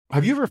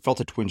Have you ever felt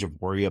a twinge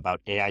of worry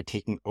about AI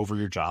taking over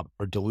your job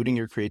or diluting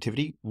your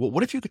creativity? Well,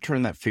 what if you could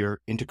turn that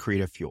fear into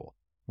creative fuel?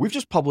 We've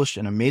just published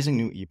an amazing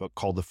new ebook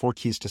called The 4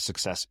 Keys to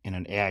Success in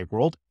an AI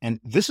World,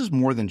 and this is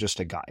more than just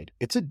a guide.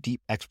 It's a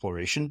deep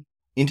exploration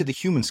into the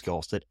human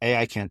skills that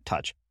AI can't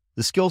touch,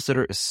 the skills that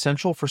are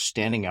essential for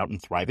standing out and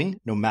thriving,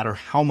 no matter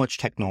how much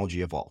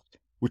technology evolves.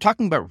 We're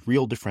talking about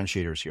real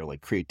differentiators here,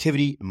 like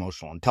creativity,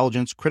 emotional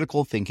intelligence,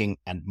 critical thinking,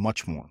 and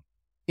much more.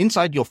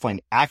 Inside, you'll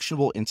find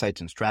actionable insights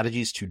and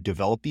strategies to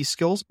develop these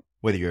skills,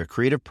 whether you're a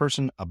creative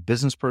person, a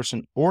business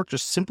person, or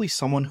just simply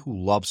someone who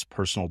loves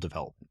personal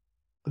development.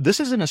 This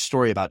isn't a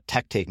story about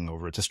tech taking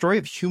over. It's a story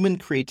of human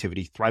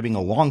creativity thriving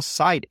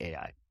alongside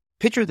AI.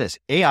 Picture this,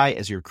 AI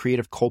as your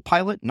creative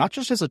co-pilot, not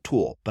just as a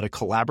tool, but a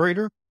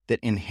collaborator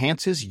that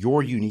enhances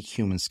your unique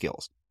human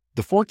skills.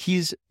 The 4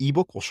 Keys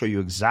ebook will show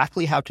you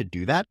exactly how to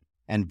do that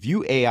and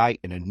view AI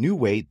in a new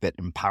way that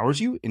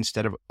empowers you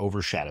instead of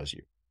overshadows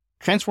you.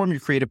 Transform your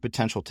creative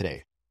potential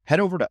today. Head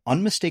over to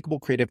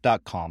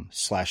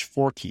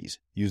unmistakablecreative.com/4keys.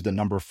 Use the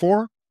number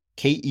 4,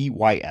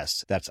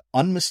 KEYS. That's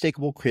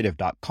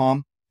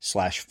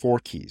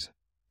unmistakablecreative.com/4keys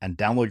and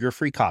download your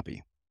free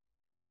copy.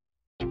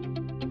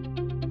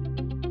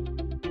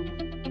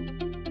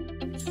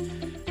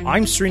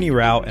 I'm Srini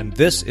Rao, and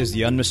this is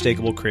the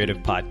Unmistakable Creative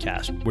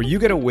Podcast, where you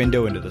get a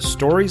window into the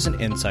stories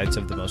and insights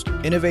of the most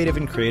innovative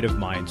and creative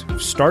minds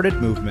who've started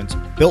movements,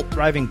 built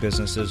thriving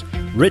businesses,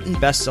 written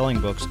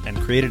best-selling books, and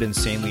created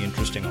insanely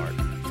interesting art.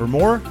 For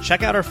more,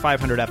 check out our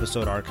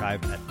 500-episode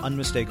archive at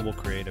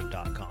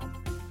unmistakablecreative.com.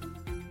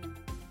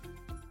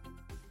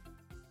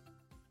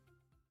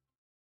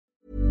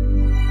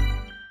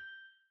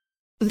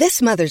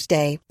 This Mother's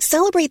Day,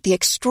 celebrate the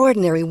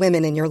extraordinary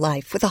women in your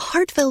life with a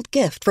heartfelt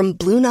gift from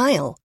Blue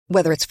Nile.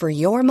 Whether it's for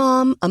your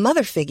mom, a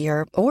mother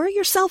figure, or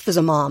yourself as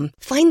a mom,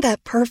 find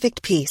that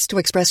perfect piece to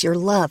express your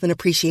love and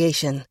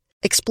appreciation.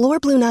 Explore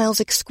Blue Nile's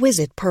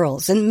exquisite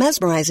pearls and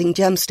mesmerizing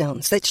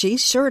gemstones that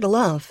she's sure to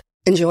love.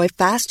 Enjoy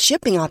fast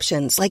shipping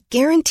options like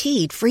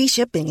guaranteed free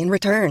shipping and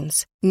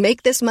returns.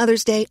 Make this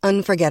Mother's Day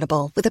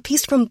unforgettable with a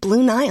piece from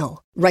Blue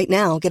Nile. Right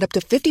now, get up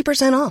to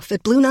 50% off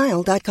at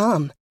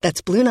BlueNile.com.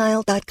 That's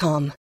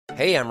BlueNile.com.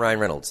 Hey, I'm Ryan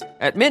Reynolds.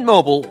 At Mint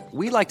Mobile,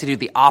 we like to do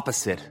the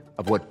opposite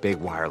of what Big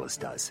Wireless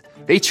does.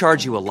 They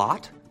charge you a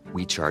lot,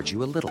 we charge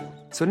you a little.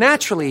 So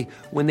naturally,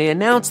 when they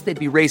announced they'd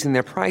be raising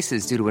their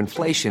prices due to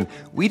inflation,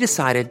 we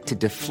decided to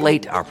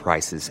deflate our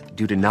prices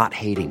due to not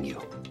hating you.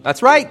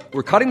 That's right.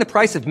 We're cutting the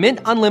price of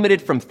Mint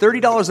Unlimited from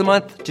 $30 a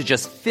month to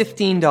just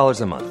 $15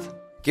 a month.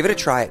 Give it a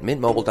try at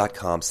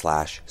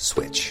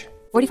mintmobile.com/switch.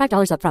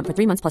 $45 up front for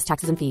 3 months plus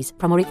taxes and fees.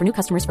 Promo rate for new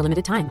customers for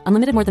limited time.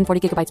 Unlimited more than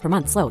 40 gigabytes per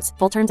month. Slows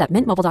full terms at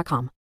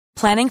mintmobile.com.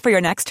 Planning for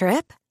your next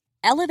trip?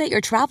 Elevate your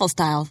travel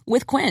style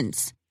with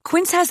Quince.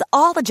 Quince has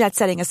all the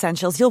jet-setting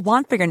essentials you'll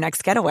want for your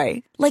next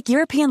getaway, like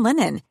European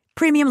linen,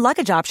 premium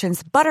luggage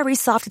options, buttery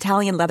soft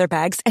Italian leather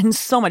bags, and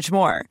so much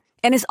more.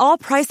 And is all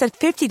priced at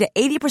 50 to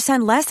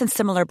 80% less than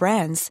similar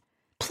brands.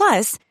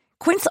 Plus,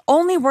 Quince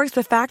only works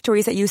with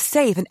factories that use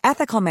safe and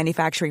ethical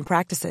manufacturing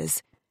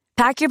practices.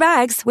 Pack your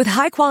bags with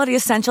high-quality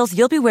essentials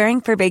you'll be wearing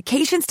for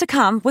vacations to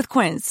come with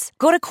Quince.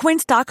 Go to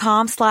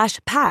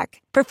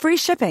quince.com/pack for free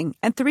shipping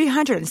and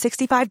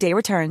 365-day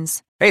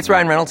returns. Hey, it's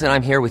Ryan Reynolds, and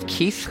I'm here with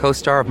Keith,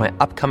 co-star of my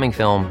upcoming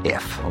film,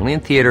 If, only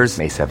in theaters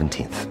May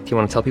 17th. Do you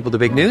want to tell people the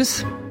big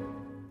news?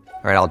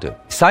 All right, I'll do it.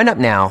 Sign up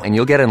now and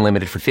you'll get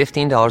unlimited for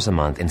 $15 a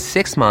month and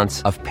 6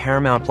 months of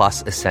Paramount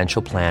Plus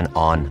Essential Plan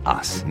on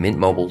us.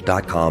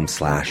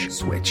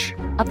 MintMobile.com/switch.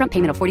 Upfront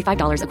payment of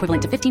 $45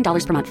 equivalent to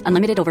 $15 per month.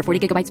 Unlimited over 40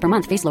 gigabytes per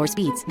month. Face lower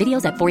speeds.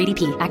 Videos at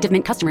 480p. Active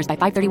Mint customers by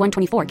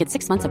 531.24 get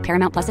 6 months of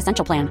Paramount Plus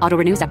Essential Plan. Auto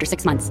renews after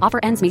 6 months. Offer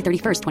ends May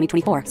 31st,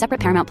 2024. Separate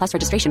Paramount Plus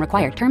registration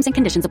required. Terms and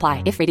conditions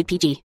apply if rated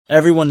PG.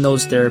 Everyone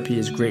knows therapy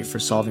is great for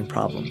solving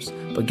problems,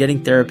 but getting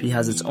therapy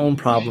has its own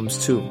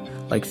problems too,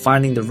 like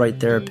finding the right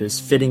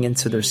therapist, fitting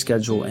into their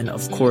schedule, and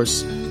of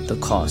course, the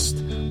cost.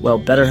 Well,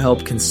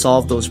 BetterHelp can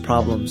solve those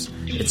problems.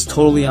 It's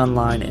totally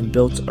online and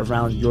built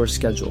around your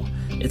schedule.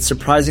 It's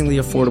surprisingly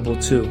affordable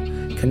too.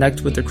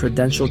 Connect with a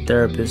credentialed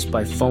therapist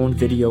by phone,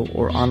 video,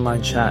 or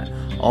online chat,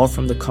 all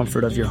from the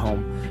comfort of your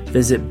home.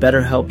 Visit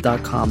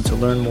BetterHelp.com to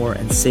learn more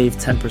and save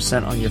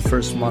 10% on your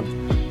first month.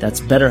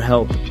 That's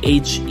BetterHelp,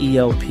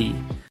 H-E-L-P.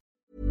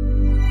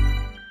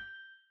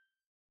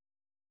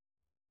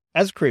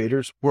 As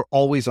creators, we're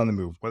always on the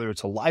move. Whether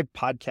it's a live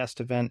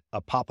podcast event,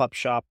 a pop-up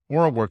shop,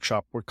 or a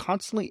workshop, we're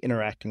constantly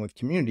interacting with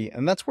community,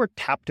 and that's where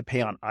Tap to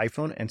Pay on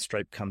iPhone and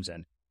Stripe comes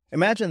in.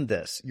 Imagine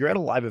this. You're at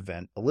a live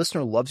event, a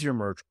listener loves your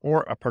merch,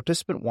 or a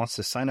participant wants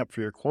to sign up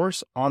for your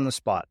course on the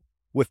spot.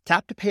 With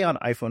Tap to Pay on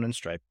iPhone and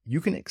Stripe, you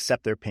can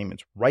accept their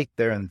payments right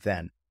there and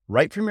then,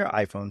 right from your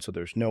iPhone, so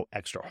there's no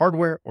extra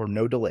hardware or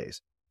no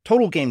delays.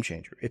 Total game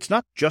changer. It's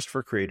not just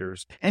for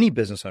creators. Any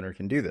business owner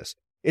can do this.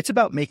 It's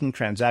about making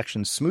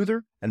transactions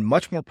smoother and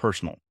much more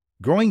personal,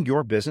 growing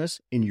your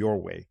business in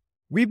your way.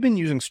 We've been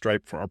using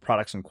Stripe for our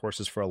products and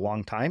courses for a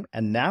long time,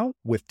 and now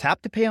with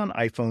Tap to Pay on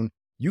iPhone,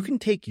 you can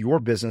take your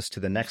business to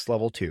the next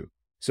level too.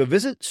 So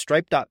visit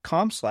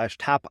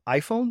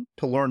stripe.com/tapiphone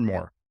to learn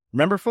more.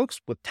 Remember, folks,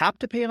 with Tap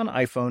to Pay on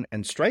iPhone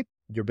and Stripe,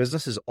 your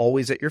business is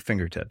always at your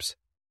fingertips.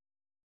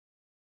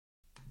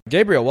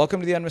 Gabriel,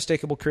 welcome to The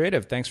Unmistakable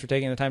Creative. Thanks for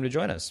taking the time to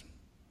join us.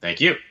 Thank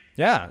you.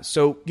 Yeah.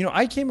 So,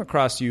 I came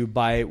across you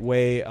by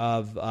way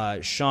of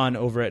Sean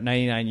over at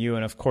 99U.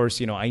 And of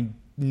course, I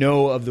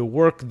know of the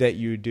work that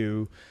you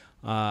do.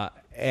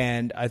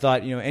 And I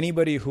thought,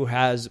 anybody who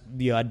has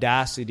the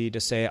audacity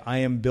to say, I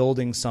am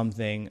building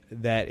something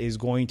that is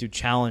going to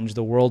challenge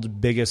the world's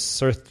biggest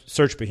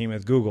search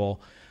behemoth,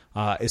 Google,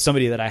 is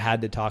somebody that I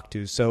had to talk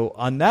to. So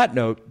on that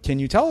note, can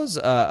you tell us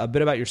a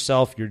bit about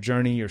yourself, your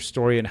journey, your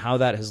story, and how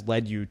that has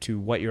led you to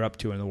what you're up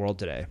to in the world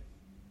today?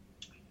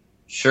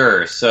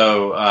 Sure.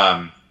 So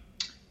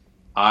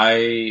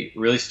I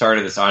really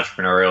started this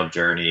entrepreneurial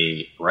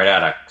journey right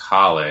out of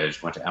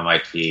college, went to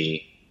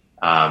MIT.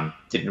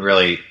 Didn't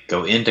really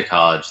go into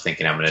college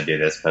thinking I'm going to do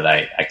this, but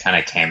I kind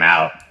of came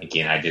out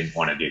thinking I didn't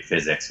want to do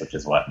physics, which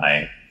is what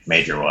my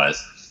major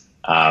was,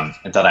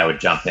 and thought I would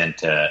jump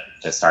into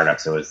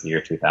startups. It was the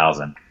year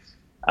 2000.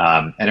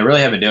 And I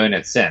really have been doing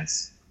it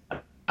since.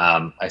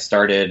 I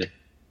started,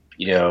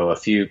 a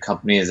few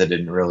companies that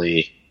didn't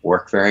really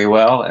work very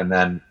well, and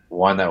then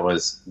one that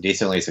was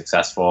decently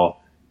successful,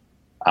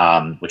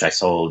 which I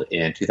sold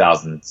in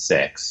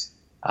 2006.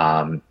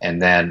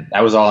 And then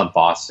that was all in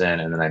Boston,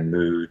 and then I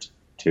moved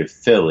to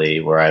Philly,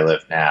 where I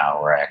live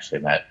now, where I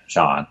actually met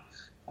Sean.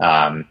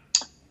 And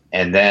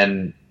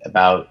then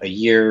about a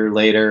year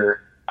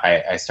later,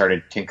 I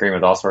started tinkering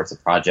with all sorts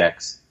of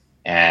projects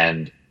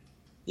and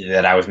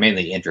that I was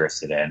mainly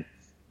interested in.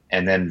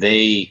 And then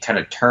they kind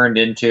of turned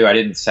into, I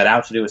didn't set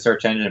out to do a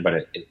search engine,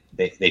 but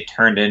they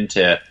turned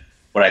into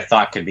what I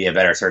thought could be a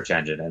better search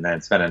engine. And then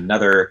spent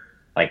another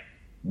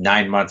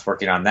 9 months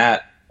working on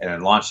that, and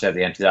then launched it at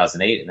the end of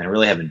 2008, and then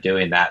really have been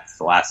doing that for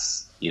the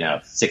last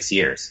 6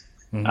 years,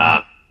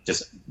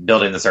 just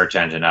building the search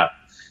engine up.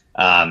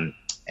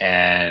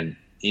 And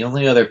the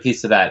only other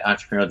piece of that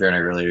entrepreneurial journey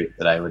really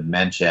that I would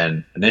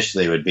mention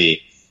initially would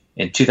be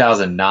in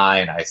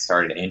 2009, I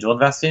started angel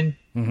investing,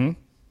 and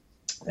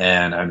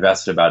I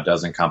invested about a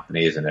dozen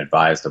companies and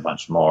advised a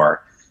bunch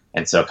more.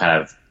 And so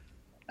kind of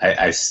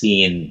I've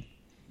seen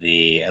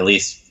at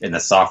least in the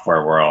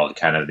software world,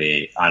 kind of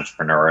the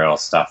entrepreneurial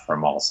stuff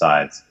from all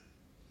sides.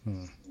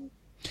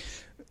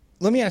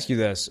 Let me ask you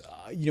this.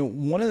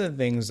 One of the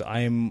things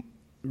I'm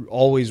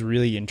always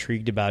really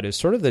intrigued about is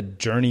sort of the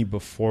journey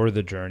before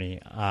the journey.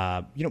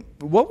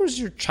 What was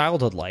your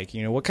childhood like?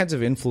 What kinds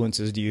of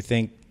influences do you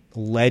think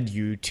led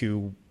you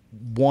to,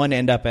 one,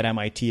 end up at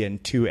MIT,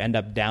 and two, end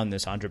up down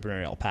this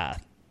entrepreneurial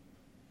path?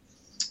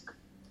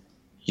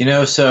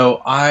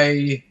 So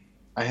I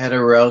had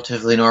a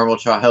relatively normal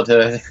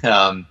childhood.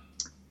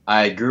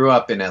 I grew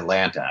up in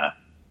Atlanta.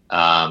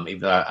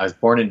 Even though I was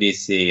born in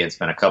DC and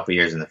spent a couple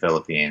years in the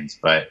Philippines,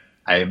 but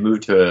I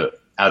moved to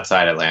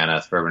outside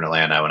Atlanta, suburban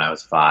Atlanta, when I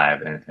was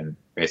 5, and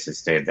basically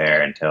stayed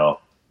there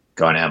until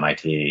going to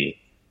MIT.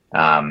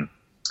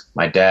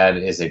 My dad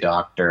is a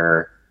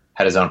doctor,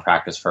 had his own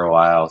practice for a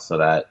while, so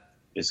that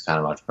is kind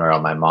of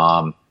entrepreneurial. My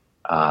mom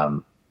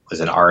was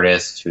an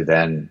artist who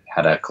then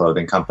had a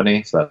clothing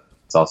company, so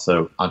that's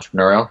also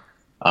entrepreneurial.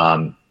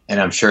 And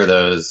I'm sure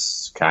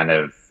those kind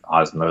of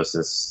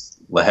osmosis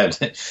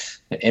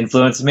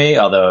influenced me,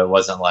 although it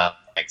wasn't like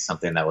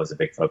something that was a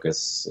big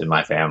focus in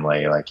my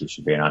family, like you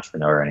should be an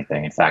entrepreneur or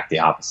anything. In fact, the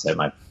opposite.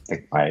 I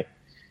think my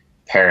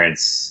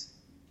parents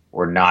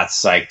were not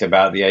psyched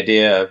about the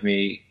idea of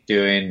me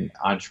doing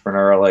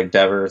entrepreneurial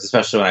endeavors,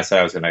 especially when I said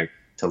I was going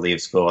to leave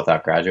school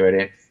without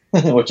graduating,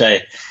 which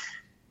I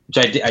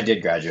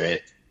did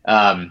graduate.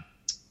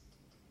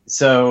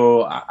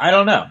 So I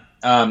don't know.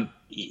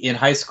 In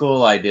high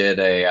school, I did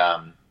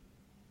I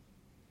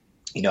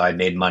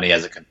made money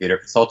as a computer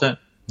consultant,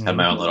 had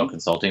my own little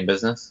consulting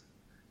business.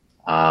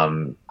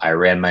 I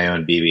ran my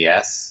own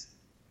BBS.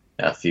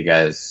 If you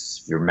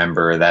guys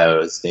remember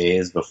those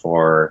days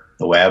before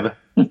the web,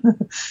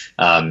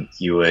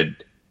 you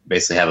would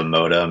basically have a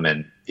modem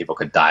and people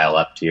could dial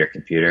up to your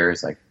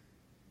computers, like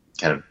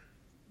kind of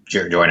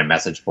join a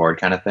message board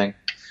kind of thing.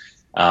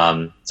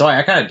 So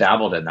I kind of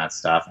dabbled in that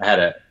stuff. I had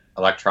an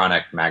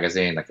electronic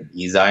magazine, like an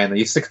e-zine they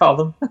used to call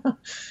them,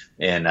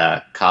 in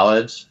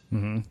college.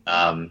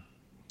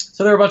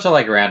 So there were a bunch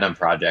of random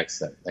projects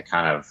that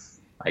kind of,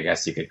 I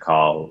guess you could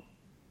call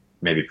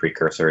maybe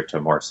precursor to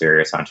more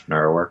serious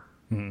entrepreneurial work.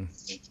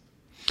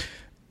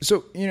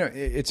 So,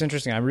 it's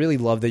interesting. I really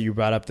love that you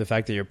brought up the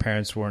fact that your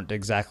parents weren't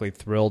exactly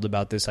thrilled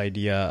about this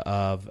idea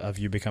of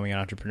you becoming an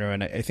entrepreneur.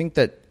 And I think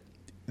that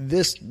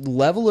this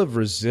level of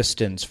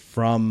resistance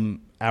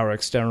from our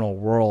external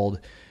world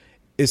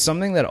is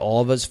something that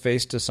all of us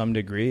face to some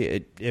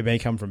degree. It may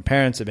come from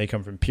parents, it may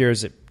come from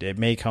peers, it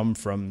may come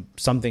from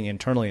something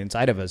internally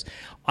inside of us.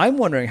 I'm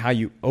wondering how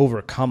you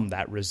overcome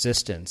that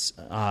resistance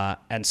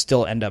and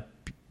still end up,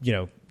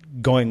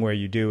 going where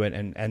you do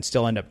and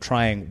still end up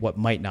trying what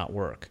might not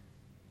work.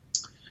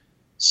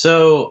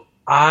 So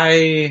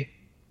I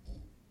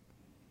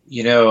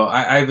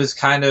was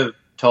kind of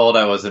told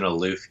I was an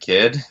aloof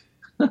kid.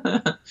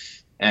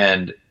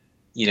 And,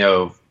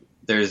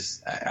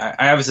 I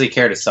obviously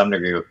care to some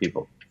degree what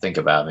people think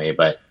about me,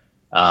 but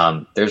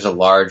there's a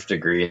large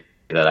degree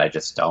that I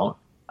just don't.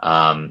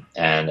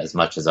 And as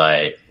much as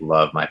I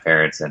love my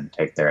parents and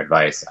take their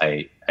advice,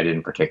 I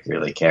didn't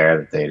particularly care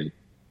that they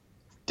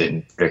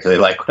didn't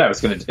particularly like what I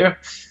was going to do.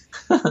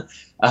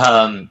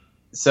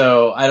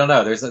 So I don't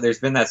know. There's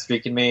been that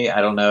streak in me.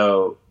 I don't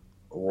know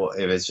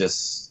if it's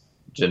just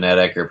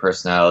genetic or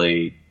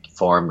personality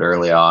formed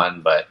early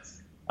on, but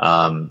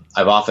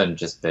I've often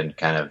just been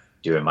kind of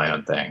doing my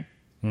own thing.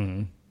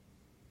 Mm-hmm.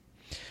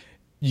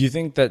 You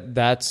think that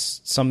that's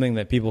something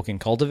that people can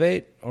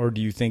cultivate, or do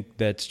you think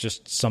that's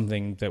just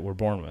something that we're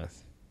born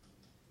with?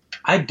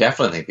 I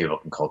definitely think people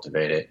can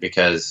cultivate it,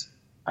 because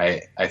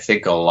I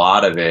think a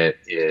lot of it,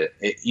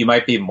 you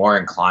might be more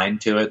inclined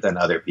to it than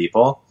other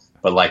people,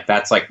 but like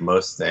that's like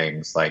most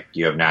things. Like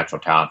you have natural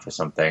talent for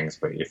some things,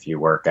 but if you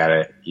work at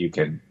it, you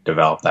can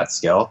develop that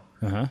skill.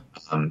 Uh-huh.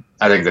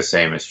 I think the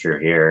same is true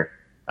here.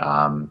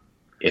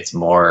 It's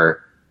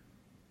more,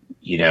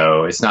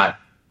 it's not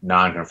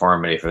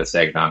nonconformity for the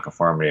sake of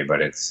nonconformity,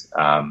 but it's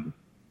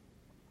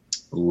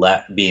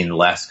being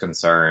less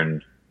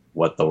concerned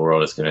what the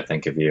world is going to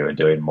think of you and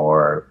doing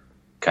more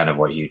kind of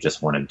what you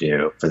just want to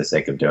do for the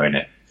sake of doing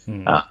it.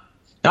 Not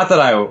that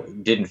I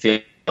didn't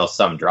feel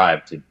some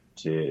drive to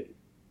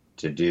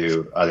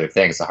do other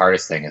things. The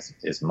hardest thing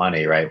is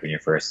money, right? When you're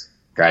first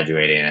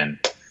graduating, and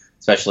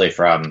especially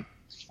from,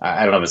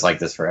 I don't know if it's like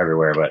this for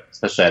everywhere, but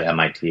especially at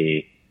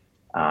MIT,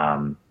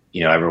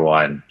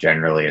 everyone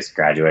generally is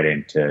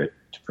graduating to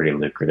pretty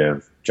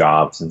lucrative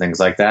jobs and things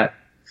like that.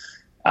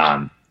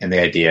 And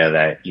the idea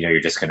that, you're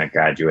just going to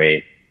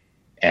graduate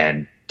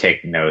and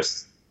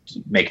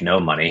make no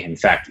money. In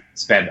fact,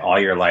 spend all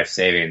your life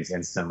savings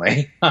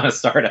instantly on a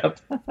startup,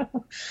 is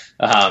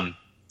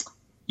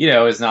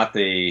not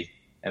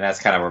and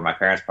that's kind of where my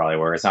parents probably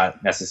were. It's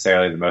not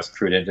necessarily the most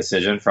prudent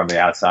decision from the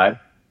outside.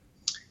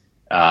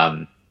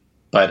 But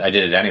I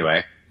did it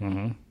anyway.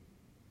 Mm-hmm.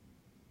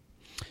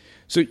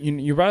 So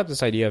you brought up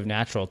this idea of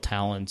natural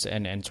talents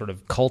and sort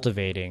of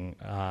cultivating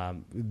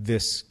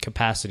this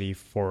capacity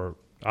for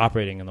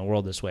operating in the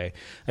world this way.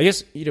 I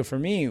guess, for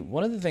me,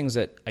 one of the things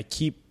that I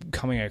keep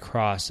coming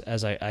across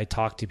as I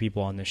talk to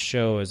people on this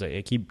show, as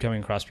I keep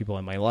coming across people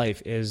in my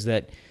life, is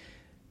that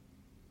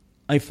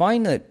I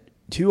find that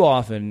too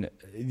often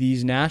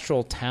these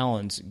natural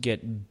talents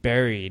get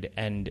buried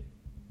and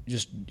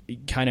just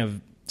kind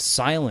of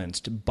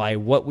silenced by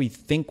what we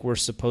think we're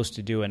supposed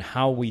to do and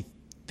how we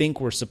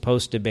think we're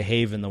supposed to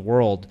behave in the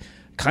world.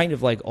 Kind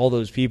of like all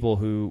those people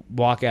who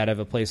walk out of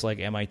a place like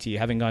MIT,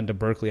 having gone to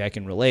Berkeley, I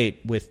can relate,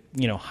 with,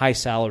 high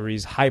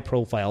salaries, high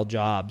profile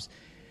jobs.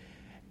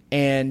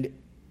 And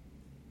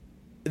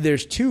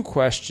there's two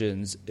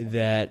questions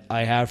that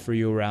I have for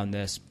you around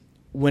this.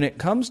 When it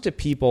comes to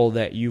people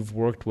that you've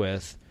worked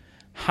with,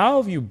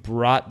 how have you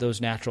brought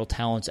those natural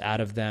talents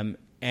out of them?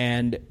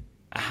 And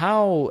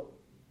how,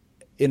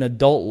 in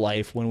adult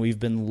life, when we've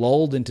been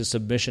lulled into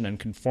submission and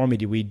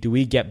conformity, do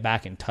we get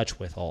back in touch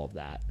with all of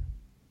that?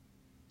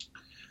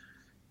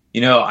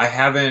 I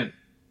haven't,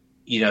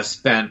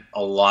 spent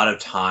a lot of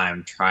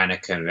time trying to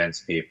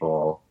convince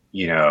people,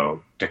 to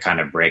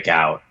kind of break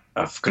out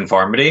of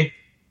conformity.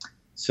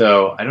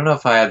 So I don't know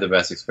if I had the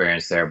best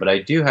experience there, but I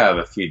do have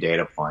a few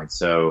data points.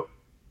 So,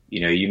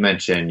 you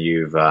mentioned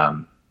you've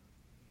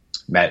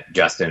met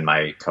Justin,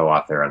 my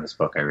co-author on this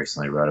book I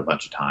recently wrote a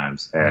bunch of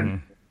times.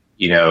 And,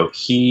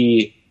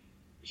 he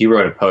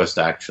wrote a post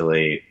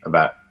actually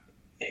about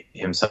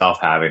himself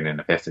having an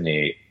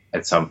epiphany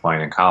at some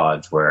point in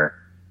college where,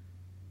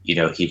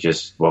 he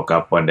just woke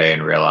up one day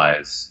and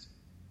realized,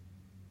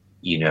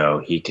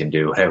 he can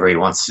do whatever he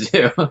wants to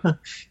do.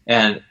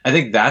 And I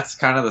think that's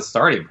kind of the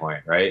starting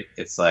point, right?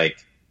 It's like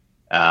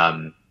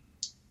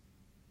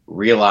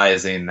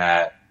realizing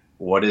that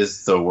what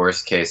is the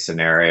worst case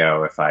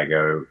scenario if I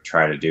go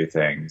try to do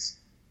things?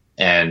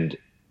 And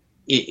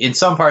in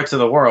some parts of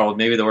the world,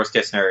 maybe the worst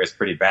case scenario is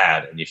pretty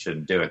bad and you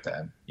shouldn't do it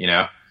then,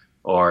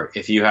 or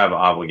if you have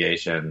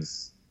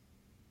obligations,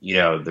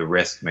 the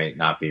risk may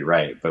not be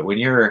right. But when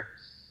you're,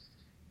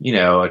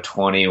 a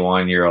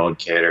 21-year-old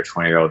kid or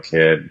 20-year-old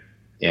kid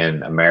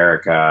in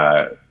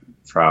America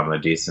from a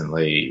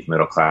decently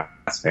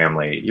middle-class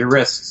family, your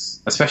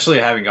risks, especially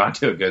having gone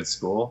to a good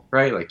school,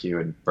 right, like you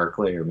in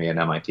Berkeley or me in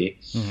MIT,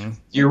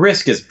 your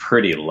risk is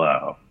pretty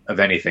low of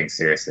anything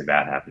seriously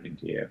bad happening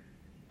to you.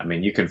 I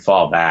mean, you can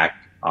fall back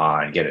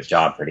on get a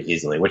job pretty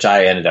easily, which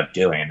I ended up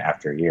doing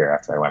after a year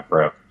after I went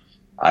broke.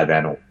 I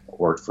then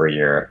worked for a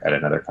year at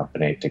another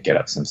company to get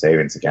up some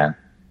savings again.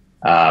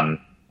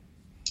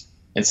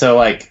 And so,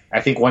 like, I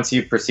think once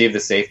you perceive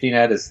the safety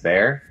net is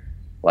there,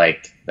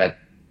 like, that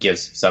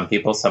gives some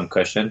people some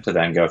cushion to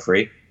then go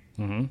free.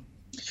 Mm-hmm.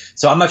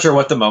 So I'm not sure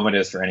what the moment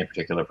is for any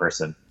particular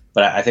person,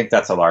 but I think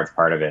that's a large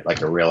part of it,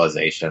 like a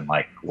realization,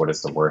 like, what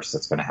is the worst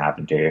that's going to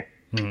happen to you?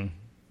 Mm-hmm.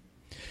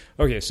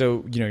 Okay,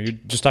 so, you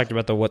just talked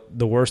about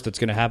the worst that's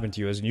going to happen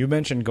to you is, and you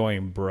mentioned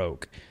going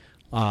broke.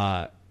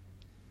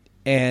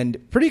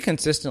 And pretty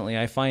consistently,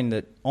 I find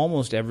that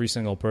almost every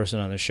single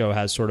person on the show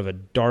has sort of a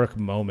dark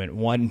moment,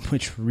 one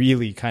which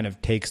really kind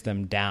of takes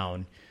them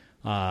down.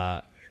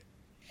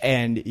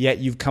 and yet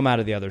you've come out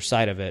of the other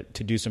side of it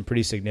to do some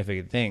pretty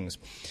significant things.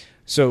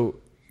 So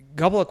a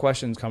couple of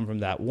questions come from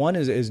that. One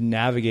is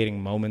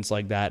navigating moments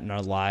like that in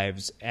our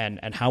lives and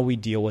how we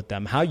deal with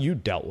them, how you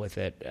dealt with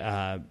it,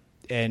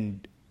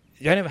 and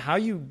kind of how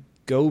you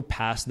go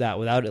past that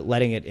without it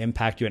letting it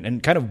impact you,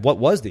 and kind of what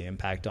was the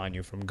impact on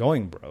you from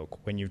going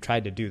broke when you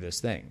tried to do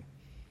this thing?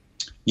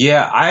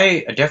 Yeah,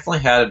 I definitely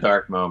had a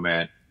dark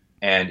moment,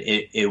 and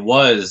it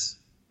was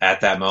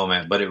at that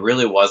moment, but it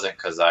really wasn't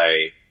because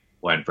I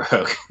went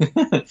broke.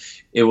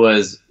 It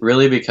was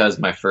really because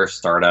my first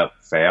startup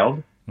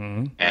failed.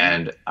 Mm-hmm.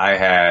 And I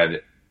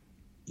had,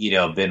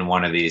 been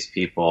one of these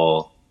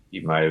people,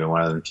 you might have been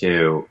one of them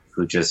too,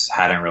 who just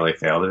hadn't really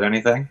failed at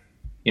anything,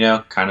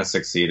 kind of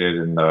succeeded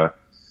in the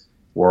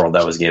world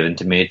that was given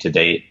to me to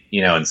date,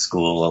 in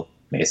school,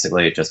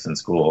 basically just in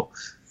school.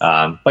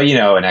 But,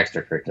 in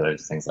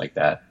extracurriculars, things like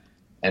that.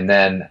 And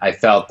then I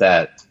felt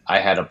that I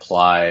had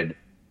applied,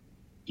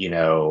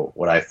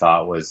 what I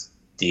thought was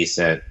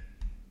decent,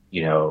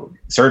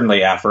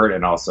 certainly effort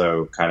and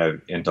also kind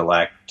of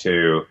intellect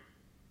to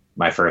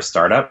my first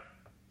startup.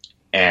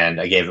 And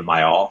I gave it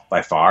my all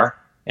by far,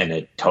 and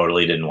it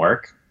totally didn't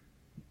work.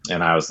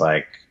 And I was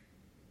like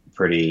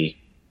pretty,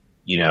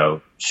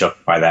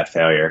 shook by that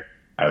failure,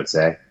 I would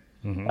say.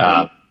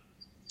 Mm-hmm.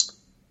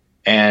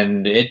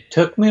 And it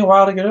took me a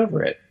while to get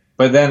over it.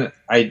 But then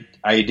I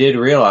did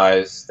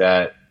realize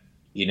that,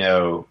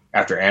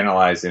 after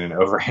analyzing and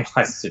overanalyzing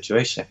the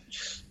situation,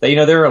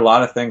 that, there were a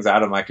lot of things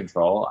out of my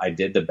control. I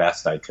did the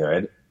best I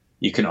could.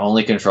 You can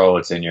only control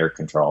what's in your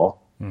control.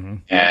 Mm-hmm.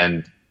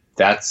 And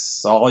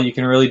that's all you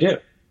can really do.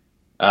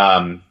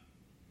 And,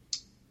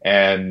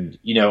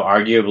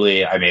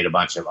 arguably I made a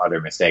bunch of other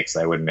mistakes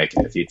that I wouldn't make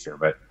in the future,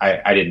 but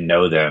I didn't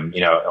know them,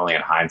 only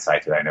in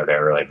hindsight did I know they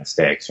were really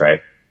mistakes.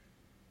 Right.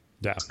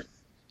 Yeah.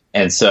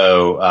 And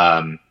so,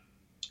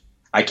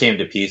 I came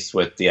to peace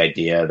with the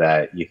idea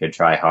that you could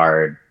try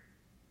hard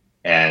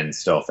and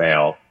still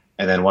fail.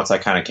 And then once I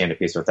kind of came to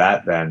peace with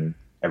that, then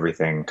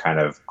everything kind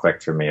of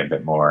clicked for me a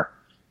bit more.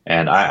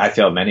 And I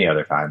failed many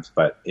other times,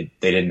 but they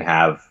didn't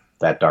have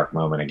that dark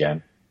moment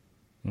again.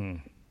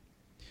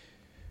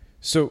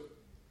 So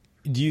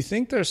do you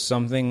think there's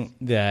something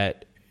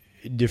that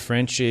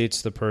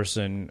differentiates the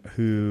person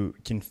who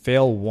can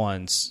fail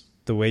once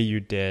the way you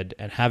did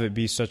and have it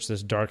be such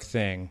this dark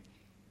thing,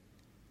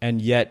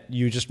 and yet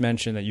you just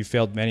mentioned that you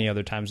failed many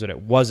other times, that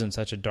it wasn't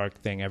such a dark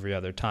thing every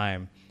other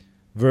time,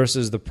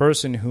 versus the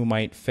person who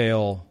might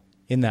fail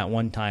in that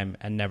one time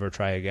and never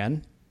try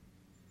again?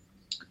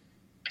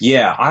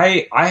 Yeah,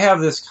 I have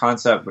this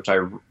concept, which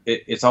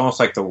it's almost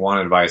like the one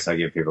advice I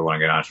give people when I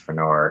get an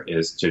entrepreneur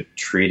is to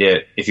treat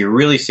it, if you're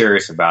really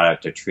serious about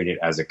it, to treat it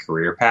as a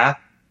career path.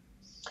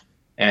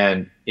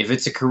 And if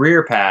it's a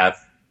career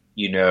path,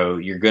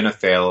 you're going to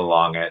fail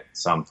along at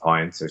some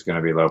points. There's going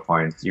to be low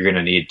points. You're going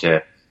to need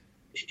to,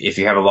 if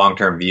you have a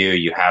long-term view,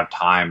 you have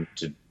time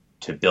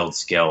to build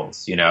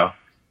skills,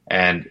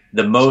 and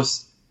the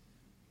most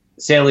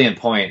salient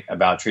point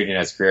about treating it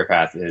as a career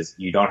path is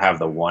you don't have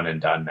the one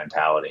and done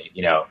mentality,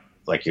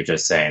 like you're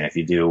just saying, if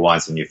you do it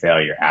once and you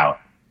fail, you're out.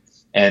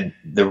 And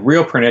the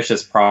real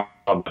pernicious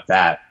problem with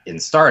that in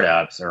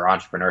startups or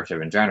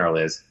entrepreneurship in general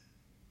is,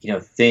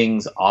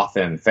 things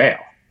often fail.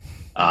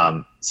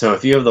 So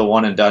if you have the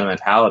one and done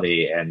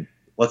mentality, and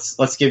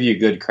let's give you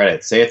good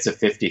credit, say it's a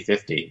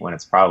 50-50 when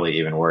it's probably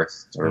even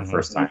worse for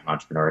first time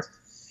entrepreneurs,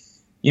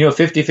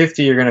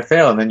 50-50, you're going to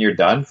fail and then you're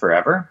done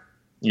forever,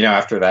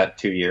 after that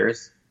 2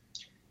 years.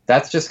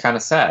 That's just kind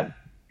of sad,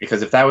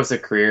 because if that was a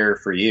career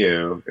for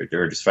you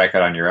or to strike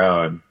out on your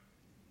own,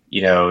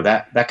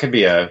 that could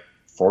be a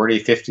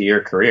 40-50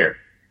 year career.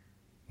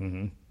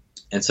 Mm-hmm.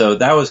 And so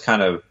that was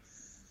kind of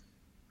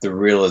the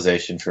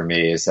realization for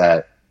me, is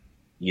that,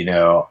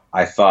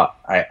 I thought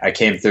I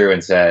came through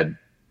and said,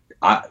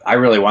 I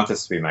really want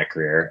this to be my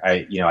career.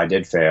 I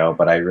did fail,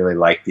 but I really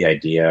like the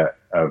idea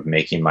of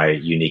making my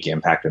unique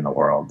impact in the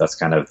world. That's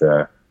kind of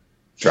the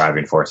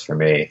driving force for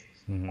me.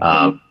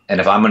 Mm-hmm. And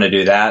if I'm going to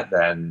do that,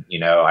 then,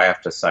 I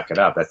have to suck it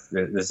up.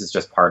 This is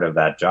just part of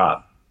that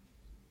job.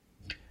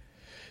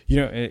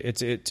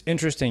 It's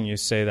interesting you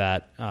say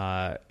that,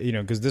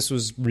 because this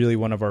was really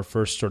one of our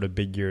first sort of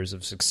big years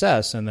of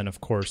success. And then,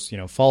 of course,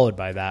 followed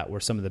by that were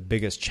some of the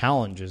biggest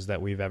challenges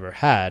that we've ever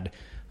had.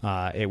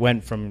 It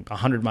went from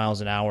 100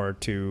 miles an hour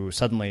to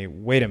suddenly,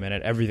 wait a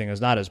minute, everything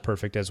is not as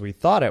perfect as we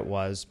thought it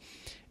was.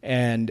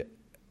 And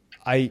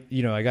I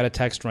got a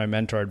text from my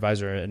mentor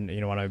advisor and,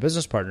 one of my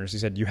business partners. He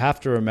said, you have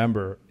to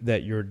remember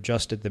that you're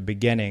just at the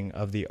beginning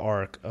of the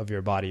arc of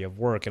your body of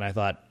work. And I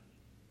thought,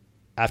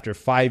 after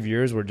 5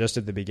 years, we're just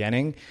at the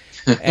beginning.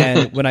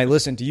 And when I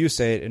listen to you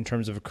say it in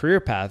terms of a career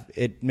path,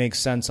 it makes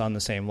sense on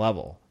the same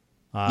level.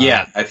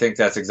 Yeah, I think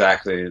that's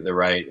exactly the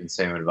right and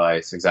same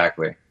advice.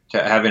 Exactly.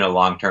 Having a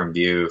long-term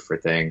view for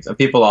things. And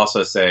people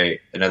also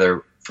say,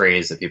 another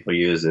phrase that people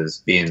use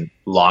is being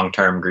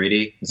long-term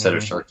greedy instead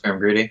of short-term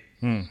greedy.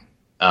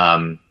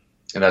 And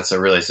that's a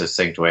really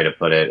succinct way to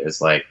put it,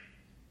 is like,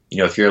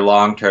 if you're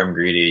long-term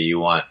greedy, you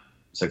want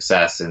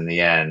success in the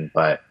end,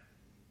 but,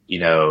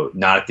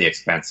 not at the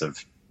expense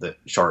of the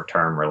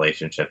short-term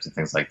relationships and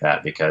things like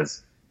that,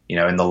 because, you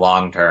know, in the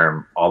long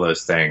term, all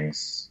those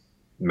things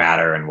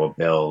matter and will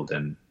build,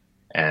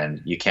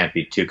 and you can't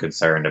be too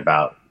concerned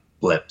about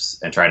blips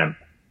and trying to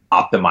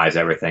optimize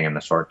everything in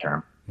the short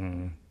term.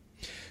 Mm-hmm.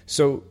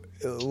 So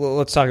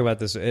let's talk about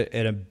this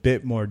in a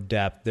bit more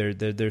depth.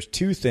 There's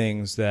two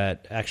things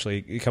that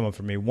actually come up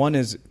for me. One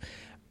is,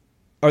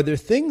 are there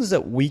things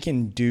that we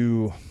can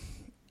do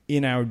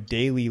in our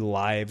daily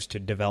lives to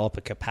develop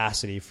a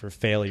capacity for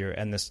failure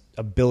and this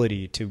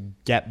ability to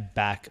get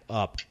back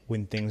up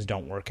when things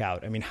don't work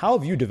out? I mean, how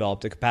have you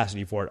developed a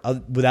capacity for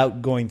it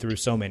without going through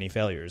so many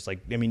failures? Like,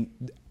 I mean,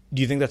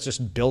 do you think that's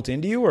just built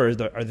into you, or are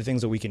there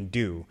things that we can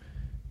do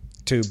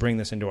to bring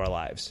this into our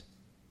lives?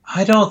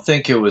 I don't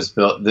think it was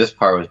built. This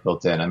part was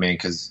built in. I mean,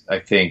 because I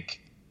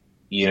think,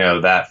 you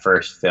know, that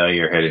first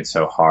failure hitting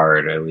so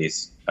hard, at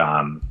least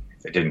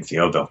it didn't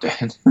feel built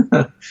in.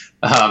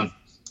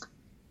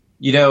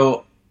 You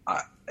know,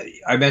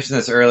 I mentioned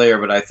this earlier,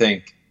 but I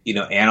think, you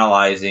know,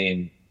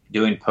 analyzing,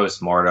 doing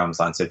postmortems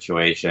on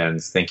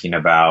situations, thinking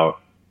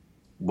about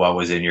what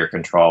was in your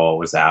control, what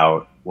was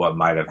out, what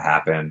might have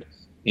happened.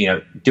 You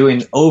know,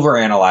 doing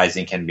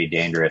overanalyzing can be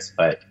dangerous,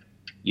 but,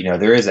 you know,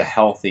 there is a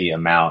healthy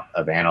amount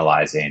of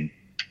analyzing.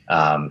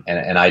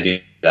 And I do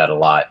that a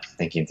lot,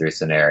 thinking through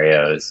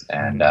scenarios,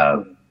 and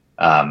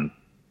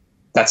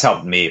that's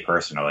helped me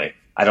personally.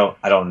 I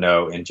don't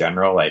know in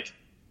general, like,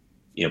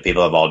 you know,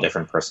 people have all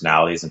different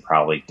personalities and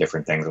probably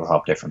different things will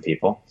help different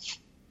people.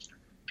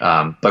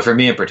 But for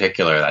me in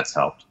particular, that's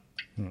helped.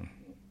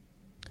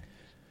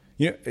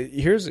 You know,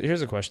 here's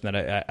a question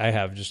that I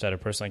have just out of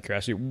personal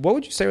curiosity. What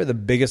would you say were the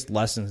biggest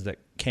lessons that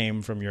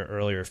came from your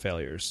earlier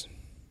failures?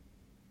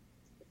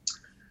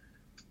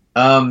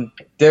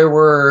 There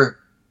were,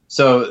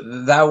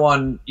 so that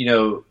one, you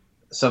know,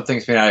 some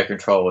things being out of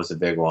control was a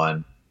big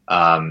one.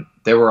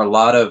 There were a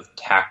lot of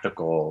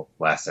tactical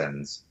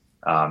lessons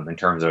in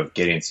terms of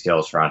getting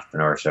skills for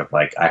entrepreneurship.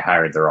 Like, I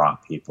hired the wrong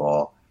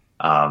people.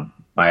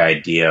 My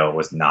idea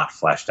was not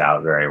fleshed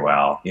out very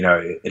well. You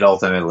know, it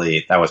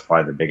ultimately, that was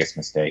probably the biggest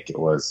mistake. It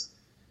was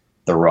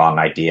the wrong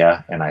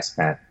idea, and I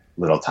spent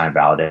little time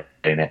validating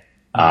it.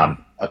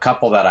 A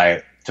couple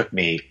that took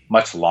me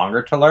much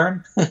longer to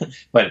learn,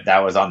 but that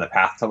was on the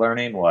path to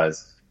learning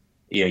was,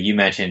 you know, you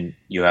mentioned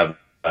you have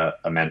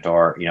a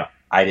mentor. You know,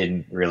 I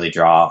didn't really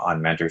draw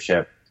on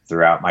mentorship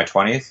throughout my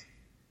 20s.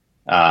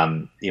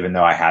 Even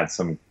though I had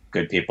some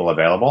good people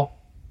available.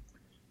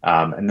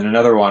 And then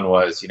another one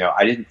was, you know,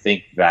 I didn't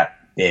think that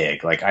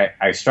big. Like,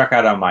 I struck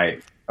out on my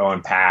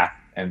own path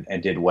and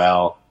did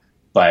well,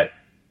 but,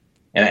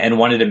 and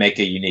wanted to make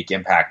a unique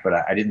impact, but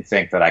I didn't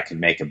think that I could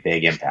make a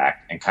big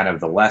impact. And kind of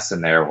the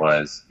lesson there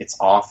was, it's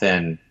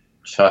often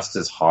just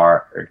as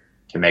hard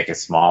to make a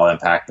small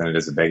impact than it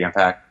is a big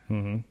impact.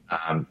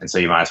 Mm-hmm. And so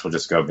you might as well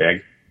just go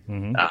big.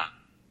 Mm-hmm.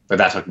 But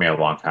that took me a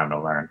long time to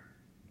learn.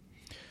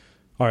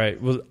 All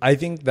right. Well, I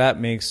think that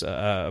makes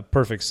a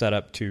perfect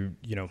setup to,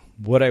 you know,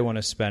 what I want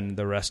to spend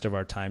the rest of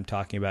our time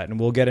talking about. And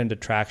we'll get into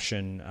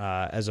traction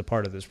as a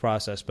part of this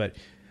process. But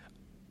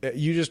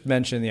you just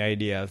mentioned the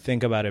idea of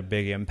think about a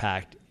big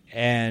impact.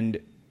 And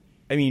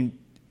I mean,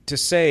 to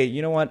say,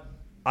 you know what,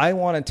 I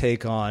want to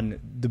take on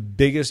the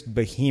biggest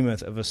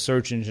behemoth of a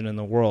search engine in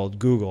the world,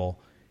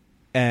 Google.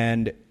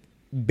 And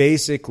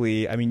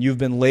basically, I mean, you've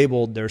been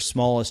labeled their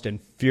smallest and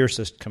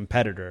fiercest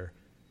competitor.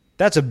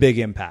 That's a big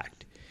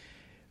impact.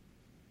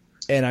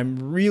 And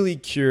I'm really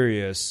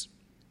curious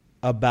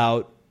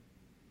about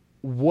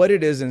what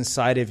it is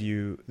inside of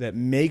you that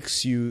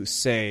makes you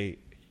say,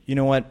 you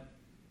know what,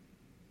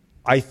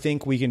 I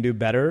think we can do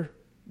better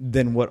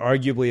than what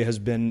arguably has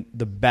been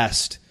the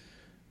best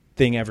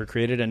thing ever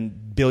created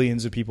and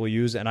billions of people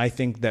use. And I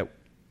think that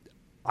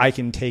I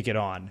can take it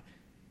on.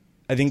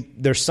 I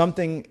think there's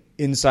something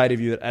inside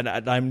of you, and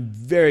I'm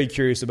very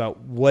curious about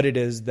what it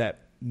is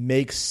that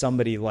makes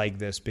somebody like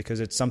this, because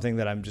it's something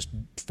that I'm just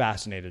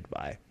fascinated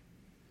by.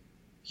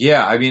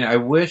 Yeah, I mean, I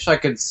wish I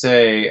could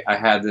say I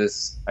had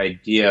this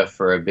idea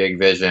for a big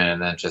vision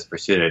and then just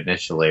pursued it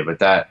initially, but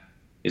that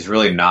is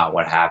really not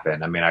what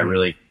happened. I mean, I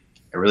really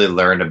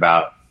learned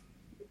about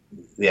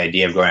the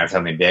idea of going after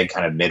something big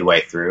kind of midway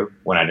through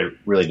when I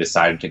really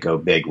decided to go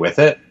big with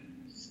it.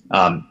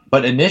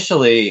 But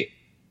initially,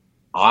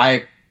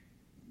 I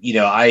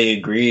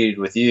agreed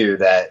with you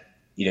that,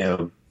 you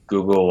know,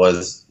 Google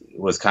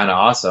was kind of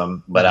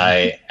awesome, but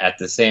I, at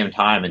the same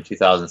time in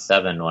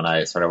 2007, when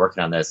I started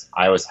working on this,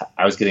 I was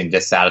getting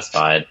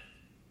dissatisfied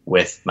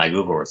with my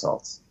Google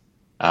results.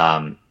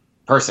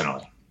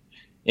 Personally,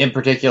 in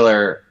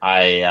particular,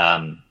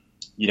 I,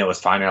 was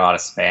finding a lot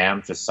of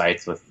spam, just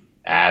sites with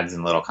ads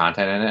and little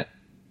content in it.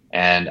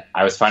 And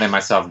I was finding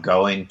myself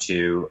going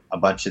to a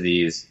bunch of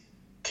these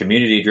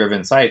community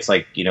driven sites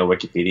like, you know,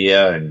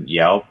 Wikipedia and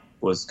Yelp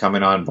was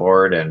coming on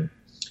board, and,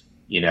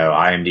 you know,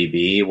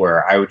 IMDb,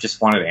 where I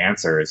just wanted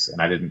answers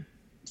and I didn't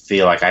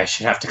feel like I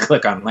should have to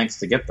click on links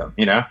to get them,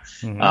 you know.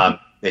 Mm-hmm.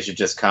 They should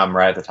just come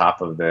right at the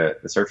top of the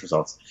search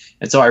results.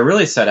 And so I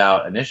really set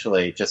out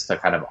initially just to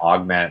kind of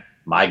augment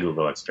my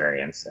Google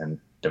experience and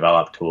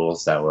develop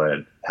tools that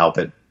would help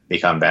it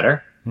become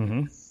better.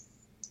 Mm-hmm.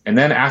 And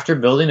then after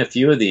building a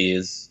few of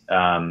these,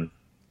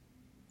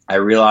 I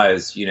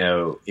realized,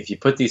 if you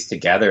put these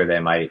together, they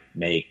might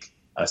make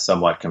a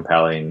somewhat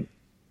compelling,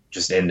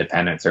 just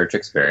independent search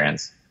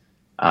experience.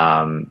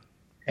 And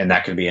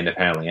that could be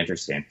independently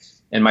interesting.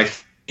 And my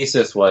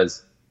thesis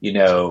was,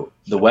 the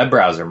web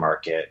browser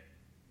market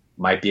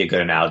might be a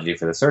good analogy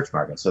for the search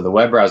market. So the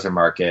web browser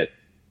market,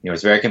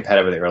 was very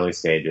competitive at the early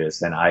stages.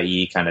 Then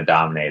IE kind of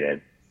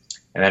dominated.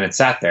 And then it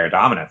sat there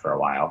dominant for a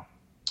while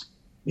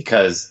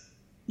because,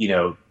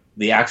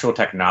 the actual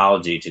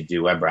technology to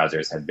do web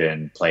browsers had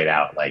been played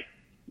out. Like,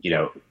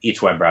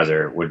 each web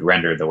browser would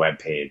render the web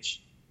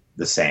page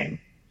the same.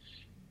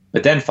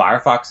 But then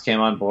Firefox came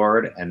on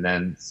board, and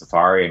then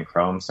Safari and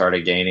Chrome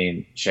started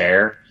gaining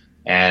share.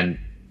 And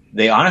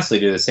they honestly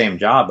do the same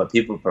job, but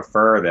people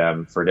prefer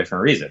them for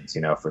different reasons,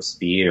 for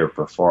speed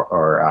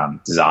or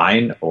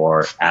design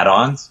or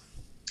add-ons.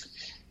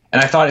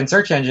 And I thought in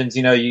search engines,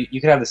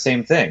 you could have the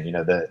same thing.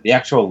 The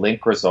actual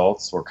link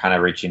results were kind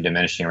of reaching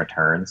diminishing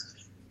returns,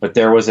 but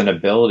there was an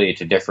ability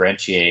to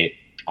differentiate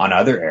on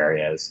other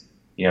areas,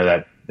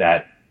 that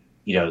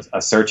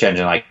a search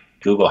engine like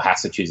Google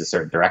has to choose a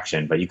certain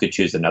direction, but you could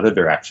choose another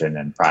direction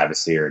in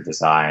privacy or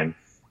design,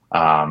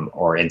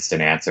 or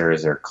instant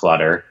answers or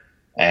clutter,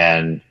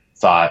 and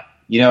thought,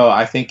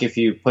 I think if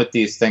you put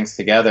these things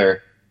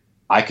together,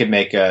 I could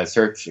make a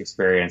search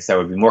experience that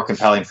would be more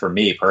compelling for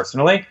me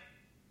personally,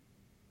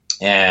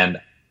 and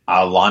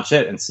I'll launch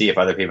it and see if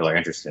other people are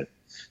interested.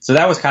 So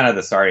that was kind of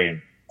the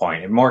starting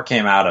point. It more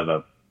came out of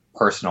a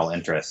personal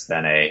interest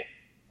than I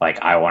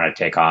want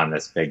to take on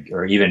this big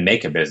or even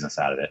make a business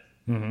out of it.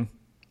 Mm-hmm.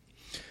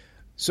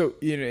 So,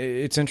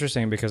 it's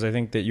interesting because I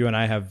think that you and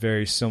I have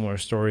very similar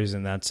stories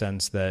in that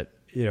sense that,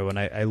 when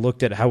I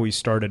looked at how we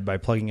started by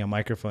plugging a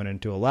microphone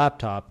into a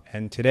laptop,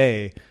 and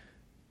today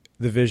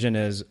the vision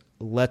is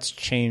let's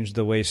change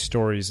the way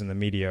stories in the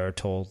media are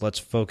told. Let's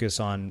focus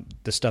on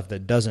the stuff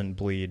that doesn't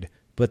bleed,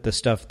 but the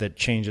stuff that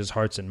changes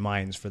hearts and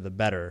minds for the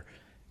better.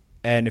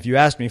 And if you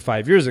asked me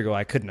 5 years ago,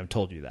 I couldn't have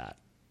told you that.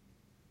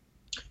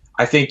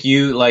 I think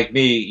you, like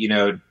me,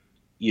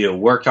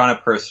 worked on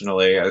it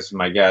personally, as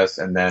my guess,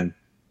 and then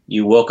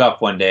you woke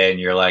up one day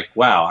and you're like,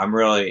 wow, I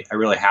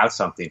really have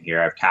something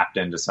here. I've tapped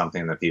into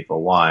something that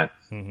people want.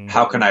 Mm-hmm.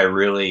 How can I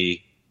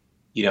really,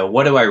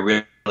 what do I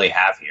really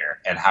have here?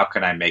 And how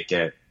can I make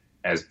it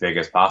as big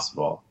as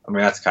possible? I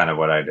mean, that's kind of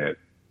what I did.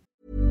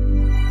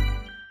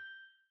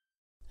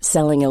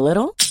 Selling a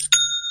little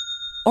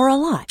or a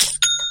lot?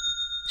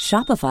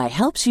 Shopify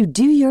helps you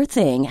do your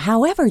thing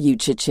however you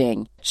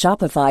cha-ching.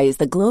 Shopify is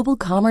the global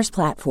commerce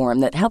platform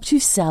that helps you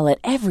sell at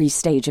every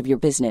stage of your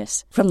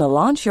business. From the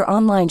launch your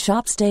online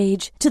shop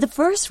stage to the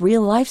first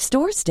real-life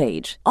store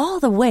stage,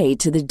 all the way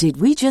to the did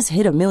we just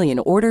hit a million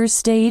orders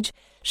stage.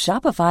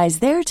 Shopify is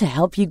there to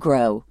help you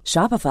grow.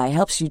 Shopify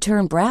helps you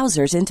turn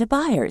browsers into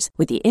buyers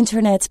with the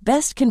internet's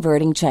best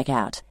converting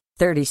checkout.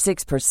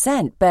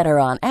 36% better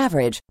on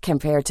average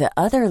compared to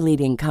other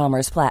leading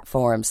commerce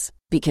platforms.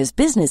 Because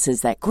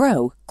businesses that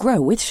grow,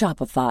 grow with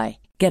Shopify.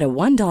 Get a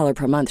 $1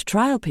 per month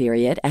trial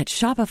period at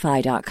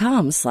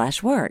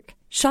shopify.com/work.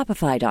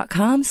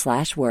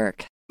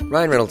 Shopify.com/work.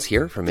 Ryan Reynolds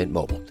here from Mint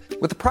Mobile.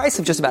 With the price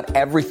of just about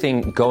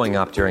everything going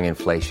up during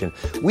inflation,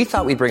 we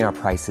thought we'd bring our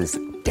prices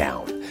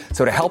down.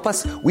 So to help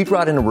us, we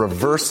brought in a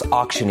reverse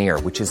auctioneer,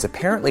 which is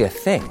apparently a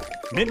thing.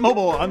 Mint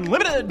Mobile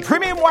Unlimited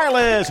Premium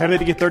Wireless. How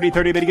to get 30,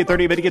 30, bit to get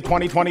 30, bit to get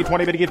 20, 20,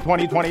 20, bit to get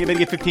 20, 20, bit to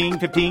get 15,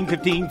 15,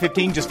 15,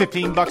 15, just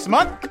 $15 a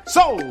month?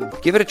 Sold!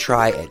 Give it a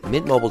try at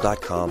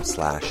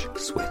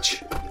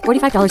mintmobile.com/switch.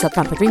 $45 up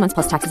front for 3 months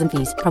plus taxes and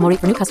fees. Promo rate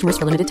for new customers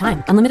for limited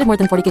time. Unlimited more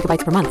than 40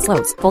 gigabytes per month.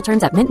 Slows full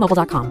terms at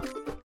mintmobile.com.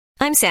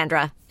 I'm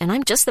Sandra, and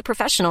I'm just the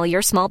professional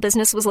your small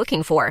business was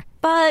looking for.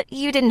 But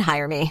you didn't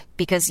hire me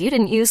because you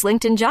didn't use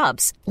LinkedIn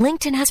Jobs.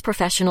 LinkedIn has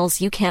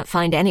professionals you can't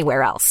find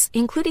anywhere else,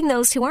 including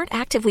those who aren't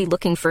actively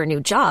looking for a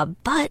new job,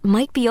 but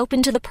might be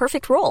open to the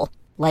perfect role,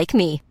 like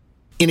me.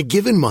 In a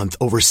given month,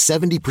 over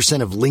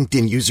 70% of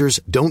LinkedIn users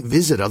don't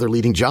visit other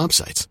leading job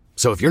sites.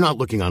 So if you're not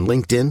looking on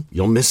LinkedIn,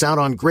 you'll miss out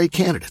on great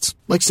candidates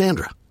like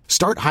Sandra.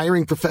 Start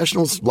hiring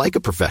professionals like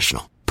a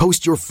professional.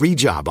 Post your free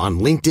job on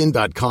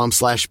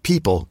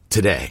linkedin.com/people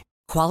today.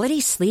 Quality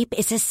sleep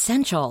is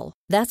essential.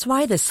 That's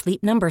why the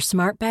Sleep Number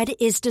Smart Bed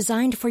is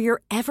designed for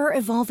your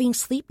ever-evolving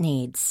sleep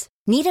needs.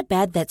 Need a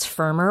bed that's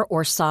firmer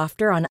or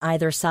softer on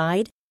either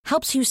side?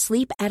 Helps you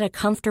sleep at a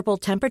comfortable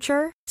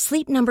temperature?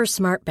 Sleep Number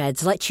Smart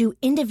Beds let you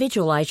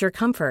individualize your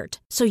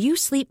comfort, so you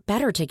sleep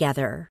better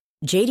together.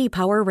 J.D.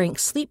 Power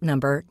ranks Sleep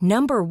Number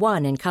number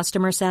 1 in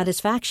customer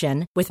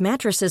satisfaction with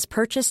mattresses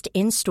purchased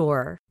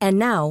in-store. And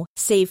now,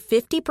 save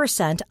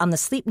 50% on the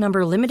Sleep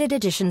Number Limited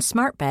Edition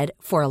Smart Bed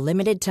for a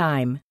limited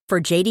time. For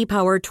J.D.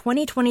 Power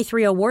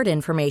 2023 award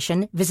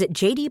information, visit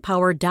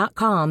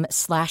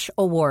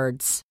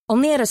jdpower.com/awards.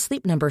 Only at a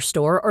Sleep Number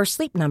store or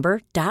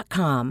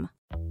sleepnumber.com.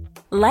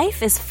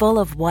 Life is full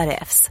of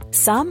what-ifs.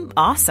 Some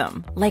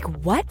awesome, like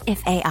what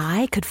if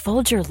AI could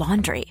fold your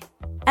laundry?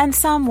 And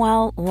some,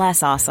 well,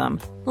 less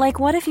awesome. Like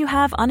what if you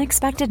have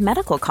unexpected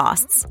medical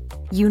costs?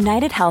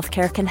 United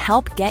Healthcare can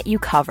help get you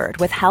covered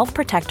with Health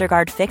Protector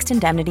Guard fixed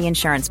indemnity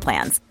insurance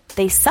plans.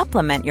 They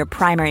supplement your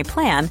primary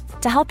plan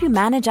to help you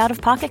manage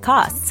out-of-pocket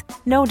costs.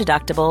 No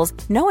deductibles,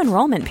 no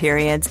enrollment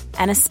periods,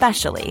 and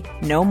especially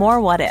no more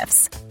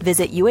what-ifs.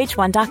 Visit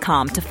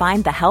uh1.com to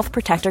find the Health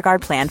Protector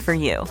Guard plan for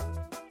you.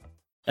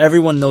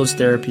 Everyone knows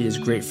therapy is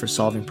great for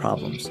solving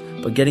problems,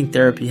 but getting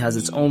therapy has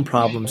its own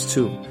problems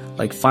too,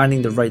 like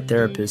finding the right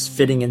therapist,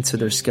 fitting into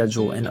their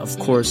schedule, and of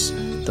course,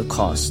 the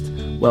cost.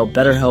 Well,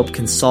 BetterHelp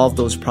can solve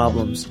those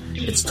problems.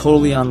 It's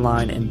totally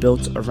online and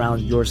built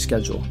around your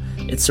schedule.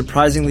 It's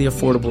surprisingly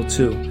affordable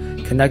too.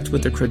 Connect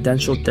with a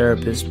credentialed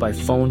therapist by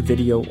phone,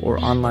 video,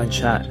 or online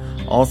chat,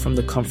 all from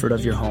the comfort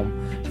of your home.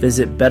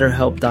 Visit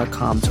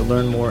BetterHelp.com to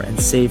learn more and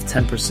save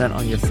 10%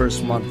 on your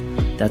first month.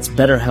 That's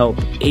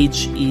BetterHelp,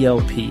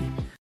 H-E-L-P.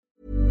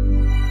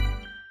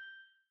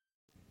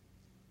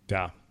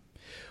 Yeah.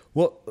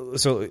 Well,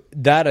 so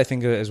that I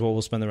think is what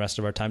we'll spend the rest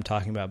of our time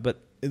talking about. But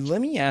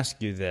let me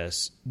ask you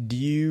this. Do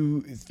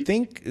you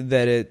think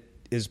that it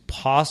is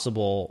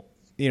possible,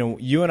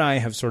 you and I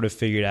have sort of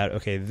figured out,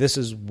 okay, this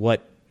is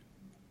what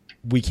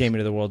we came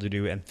into the world to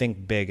do and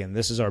think big, and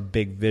this is our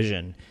big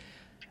vision.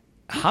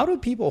 How do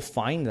people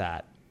find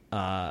that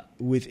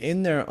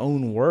within their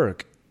own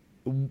work,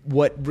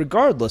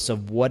 regardless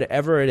of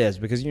whatever it is?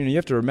 Because, you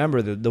have to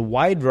remember that the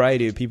wide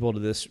variety of people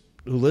who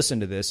listen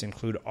to this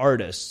include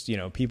artists,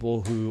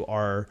 people who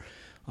are,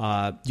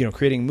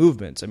 creating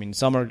movements. I mean,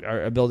 some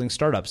are building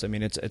startups. I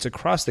mean, it's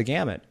across the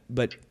gamut,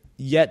 but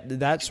yet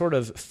that sort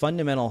of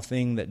fundamental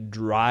thing that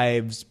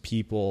drives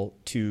people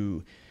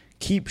to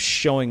keep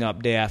showing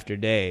up day after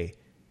day.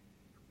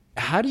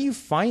 How do you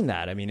find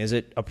that? I mean, is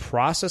it a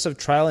process of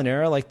trial and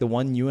error like the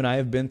one you and I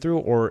have been through,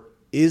 or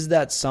is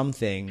that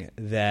something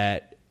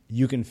that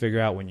you can figure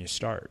out when you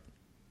start?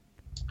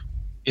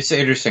 It's an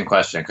interesting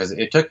question because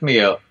it took me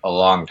a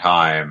long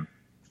time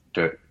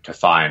to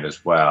find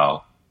as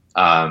well.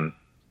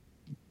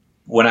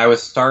 When I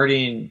was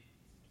starting,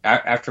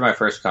 after my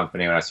first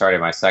company, when I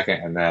started my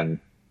second, and then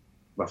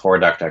before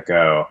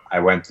DuckDuckGo, I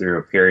went through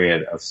a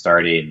period of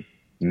starting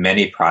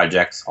many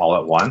projects all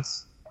at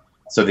once.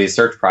 So these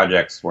search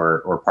projects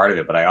were part of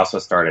it, but I also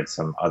started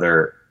some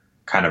other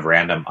kind of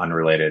random,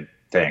 unrelated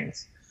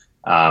things.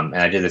 And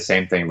I did the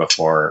same thing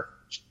before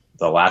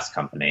the last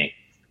company.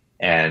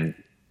 And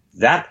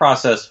that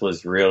process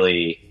was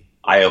really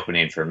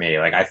eye-opening for me.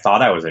 Like, I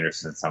thought I was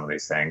interested in some of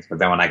these things, but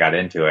then when I got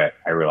into it,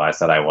 I realized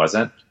that I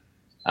wasn't.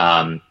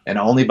 And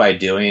only by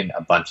doing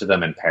a bunch of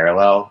them in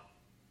parallel,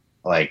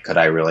 could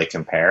I really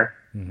compare?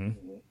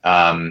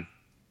 Mm-hmm.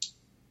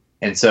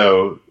 And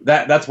so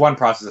that's one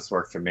process that's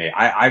worked for me.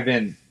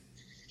 That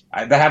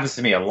happens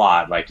to me a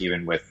lot. Like,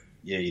 even with,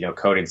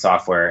 coding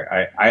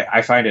software,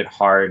 I find it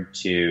hard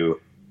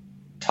to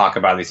talk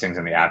about these things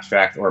in the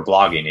abstract, or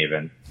blogging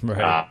even.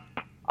 Right.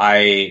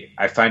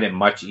 I find it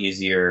much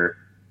easier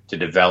to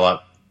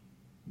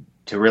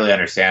really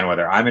understand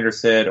whether I'm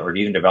interested, or to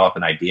even develop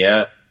an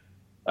idea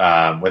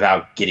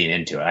without getting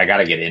into it. I got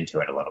to get into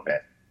it a little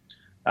bit.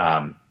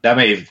 That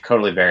may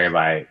totally vary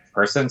by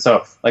person.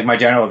 So, my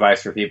general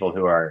advice for people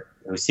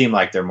who seem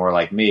like they're more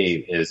like me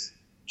is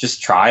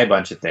just try a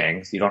bunch of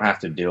things. You don't have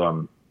to do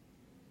them,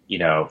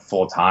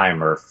 full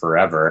time or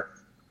forever,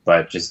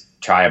 but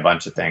just try a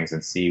bunch of things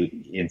and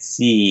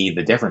see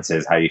the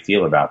differences, how you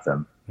feel about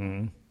them.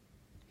 Mm-hmm.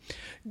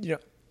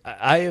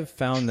 I have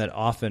found that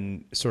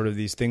often sort of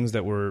these things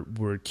that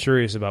we're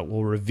curious about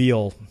will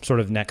reveal sort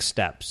of next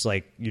steps.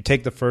 Like, you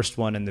take the first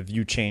one and the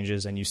view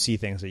changes and you see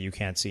things that you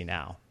can't see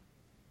now.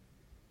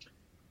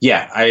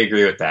 Yeah, I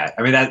agree with that.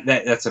 I mean,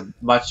 that's a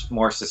much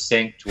more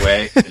succinct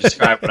way to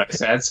describe what I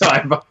said. So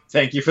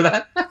thank you for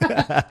that.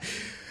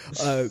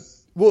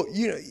 Well,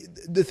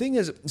 the thing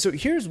is, so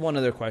here's one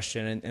other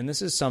question, and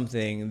this is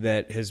something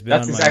that has been on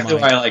my mind. That's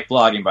exactly why I like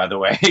blogging, by the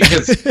way,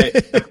 because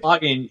the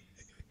blogging,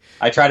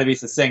 I try to be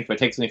succinct, but it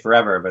takes me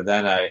forever. But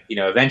then,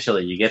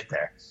 eventually you get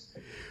there.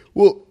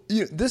 Well,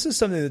 this is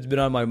something that's been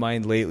on my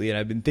mind lately, and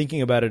I've been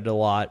thinking about it a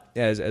lot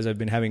as I've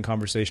been having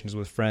conversations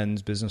with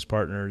friends, business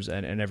partners,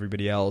 and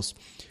everybody else.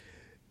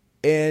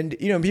 And,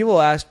 people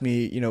ask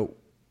me,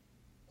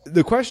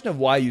 the question of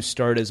why you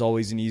start is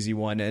always an easy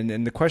one,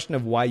 and the question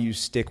of why you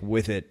stick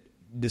with it,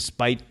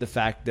 despite the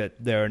fact that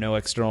there are no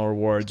external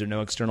rewards or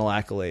no external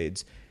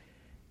accolades.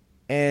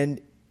 And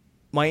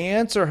my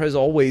answer has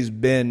always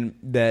been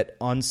that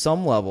on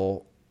some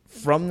level,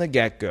 from the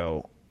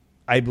get-go,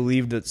 I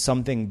believed that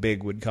something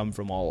big would come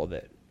from all of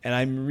it. And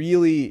I'm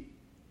really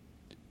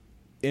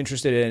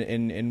interested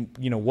in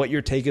what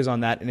your take is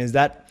on that. And is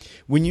that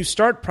when you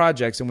start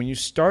projects and when you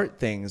start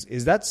things,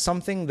 is that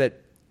something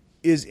that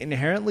is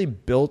inherently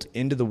built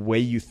into the way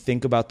you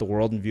think about the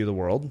world and view the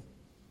world?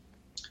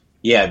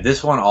 Yeah,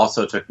 this one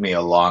also took me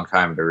a long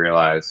time to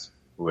realize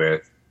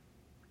with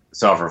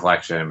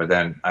self-reflection. But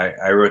then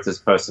I wrote this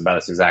post about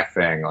this exact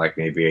thing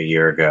maybe a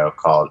year ago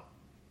called,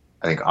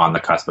 I think, On the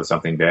Cusp of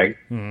Something Big.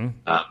 Mm-hmm.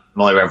 I'm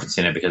only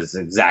referencing it because it's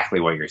exactly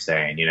what you're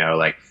saying.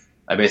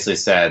 I basically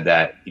said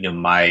that,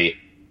 my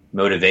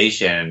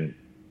motivation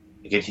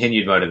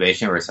continued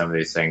motivation for some of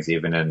these things,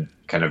 even in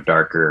kind of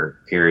darker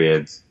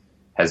periods,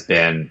 has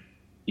been,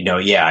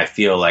 yeah, I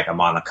feel like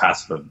I'm on the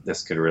cusp of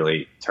this could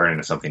really turn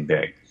into something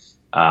big.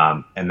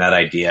 And that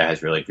idea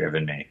has really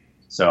driven me.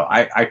 So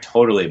I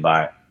totally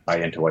buy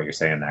into what you're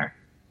saying there.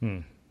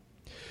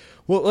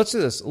 Well, let's do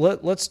this.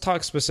 Let's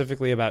talk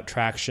specifically about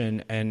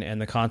traction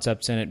and the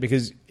concepts in it,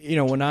 because,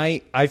 when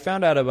I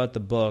found out about the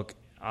book,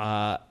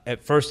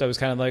 at first I was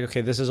kind of like,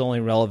 okay, this is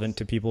only relevant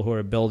to people who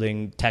are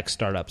building tech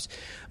startups.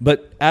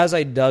 But as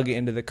I dug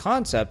into the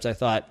concepts, I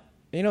thought,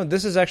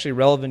 this is actually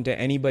relevant to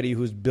anybody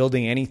who's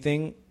building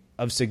anything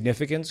of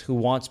significance, who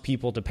wants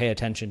people to pay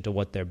attention to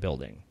what they're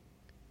building.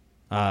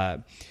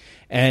 And,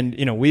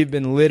 we've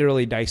been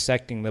literally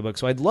dissecting the book.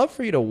 So I'd love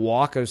for you to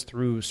walk us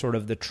through sort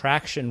of the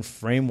traction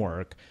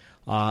framework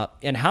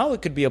and how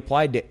it could be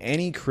applied to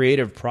any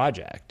creative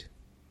project.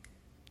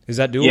 Is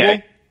that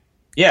doable?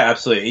 Yeah,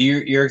 absolutely.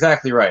 You're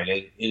exactly right.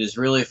 It is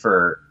really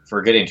for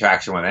getting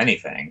traction with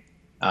anything.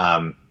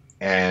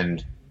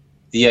 And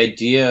the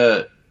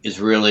idea is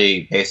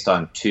really based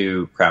on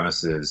two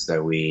premises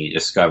that we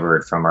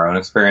discovered from our own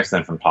experience,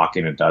 then from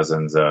talking to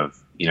dozens of,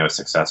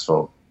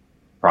 successful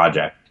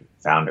project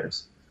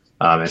founders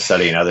and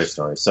studying other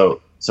stories.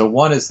 So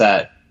one is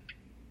that,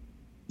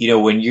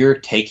 when you're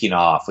taking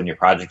off, when your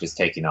project is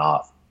taking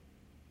off,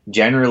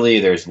 generally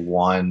there's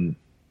one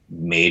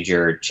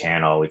major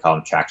channel, we call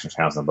them traction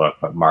channels in the book,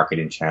 but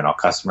marketing channel,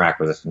 customer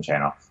acquisition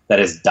channel,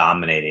 that is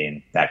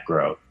dominating that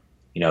growth,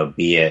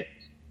 be it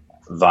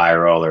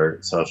viral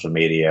or social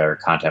media or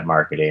content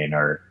marketing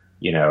or,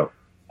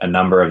 a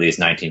number of these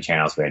 19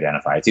 channels we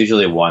identify. It's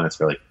usually one that's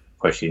really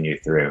pushing you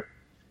through.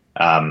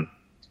 And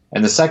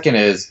the second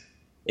is,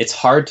 it's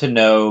hard to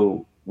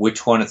know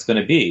which one it's going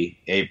to be,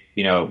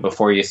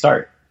 before you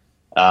start.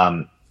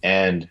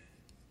 And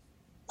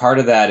part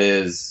of that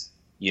is,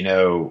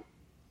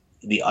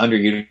 the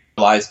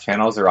underutilized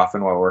channels are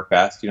often what work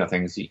best,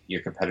 things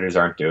your competitors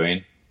aren't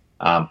doing.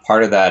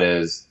 Part of that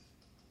is,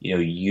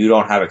 you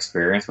don't have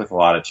experience with a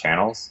lot of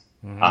channels.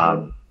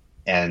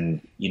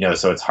 And,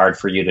 so it's hard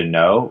for you to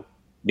know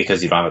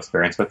because you don't have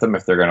experience with them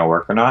if they're going to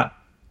work or not.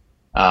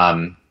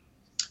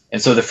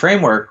 And so the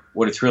framework,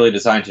 what it's really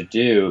designed to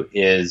do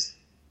is,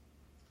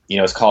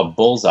 it's called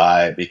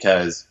bullseye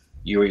because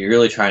what you're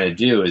really trying to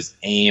do is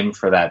aim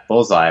for that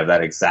bullseye of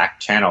that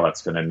exact channel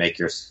that's going to make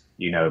your,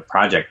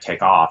 project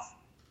take off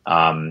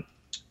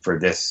for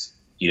this,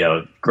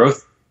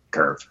 growth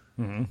curve.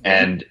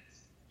 And,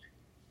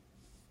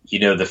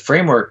 the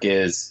framework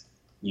is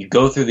you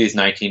go through these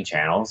 19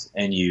 channels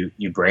and you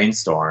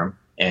brainstorm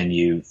and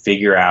you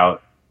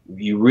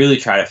really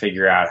try to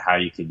figure out how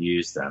you could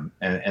use them.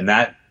 And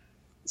that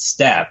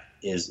step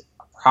is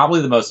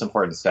probably the most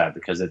important step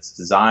because it's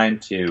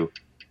designed to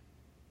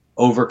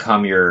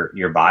overcome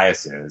your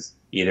biases,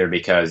 either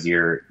because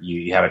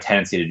you have a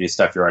tendency to do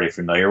stuff you're already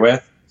familiar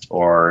with,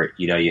 or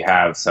you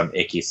have some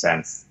icky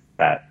sense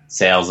that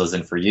sales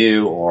isn't for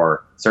you,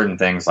 or certain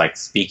things like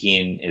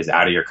speaking is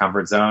out of your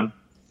comfort zone.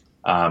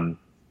 And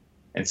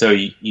so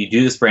you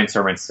do this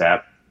brainstorming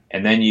step,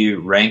 and then you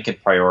rank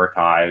and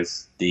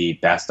prioritize the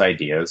best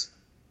ideas.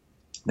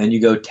 Then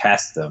you go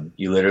test them.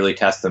 You literally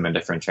test them in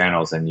different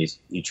channels, and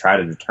you try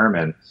to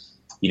determine,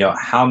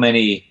 how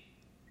many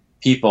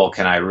people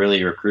can I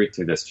really recruit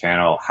through this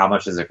channel? How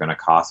much is it going to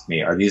cost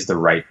me? Are these the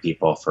right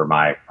people for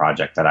my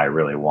project that I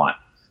really want?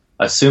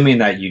 Assuming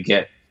that you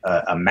get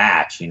a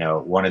match,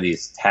 one of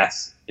these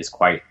tests is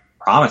quite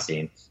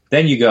promising,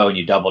 then you go and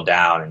you double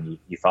down and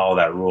you follow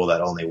that rule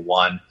that only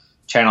one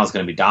channel is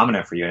going to be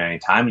dominant for you at any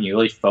time, and you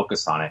really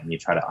focus on it and you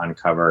try to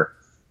uncover,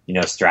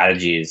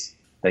 strategies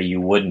that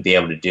you wouldn't be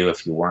able to do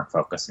if you weren't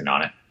focusing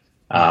on it.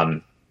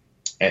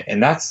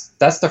 And that's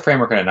the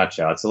framework in a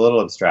nutshell. It's a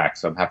little abstract,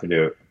 so I'm happy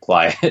to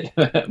apply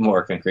it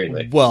more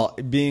concretely. Well,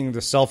 being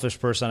the selfish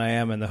person I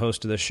am and the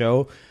host of the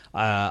show,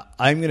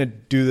 I'm going to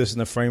do this in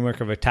the framework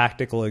of a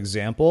tactical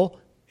example,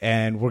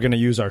 and we're going to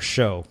use our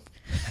show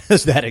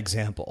as that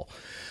example.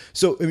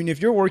 So, if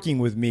you're working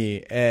with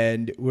me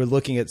and we're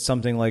looking at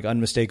something like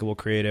Unmistakable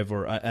Creative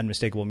or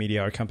Unmistakable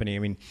Media, our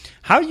company,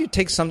 how do you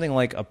take something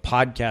like a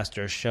podcast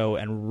or a show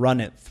and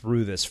run it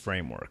through this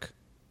framework?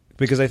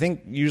 Because I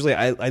think usually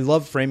I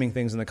love framing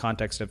things in the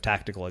context of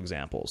tactical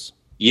examples.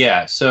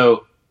 Yeah.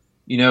 So,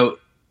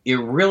 it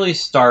really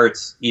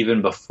starts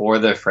even before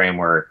the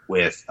framework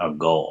with a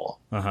goal.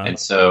 And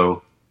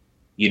so,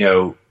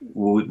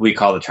 we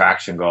call the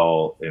traction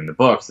goal in the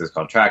books, it's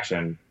called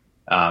traction.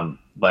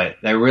 But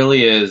that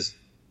really is,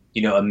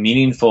 a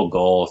meaningful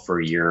goal for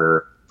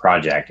your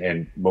project.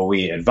 And what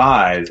we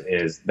advise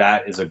is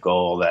that is a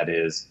goal that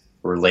is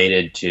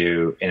related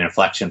to an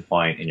inflection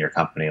point in your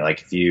company.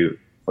 Like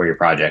for your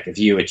project, if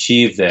you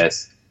achieve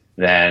this,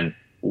 then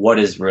what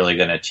is really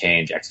going to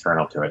change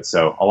external to it?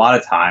 So a lot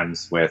of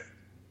times with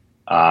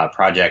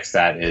projects,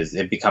 that is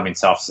it becoming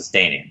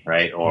self-sustaining,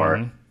 right?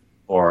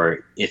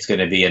 Or it's going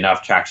to be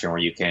enough traction where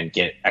you can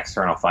get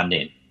external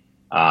funding,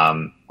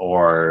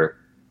 or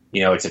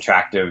it's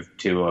attractive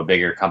to a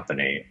bigger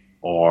company,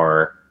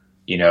 or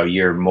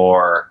you're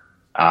more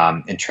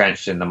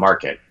entrenched in the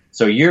market.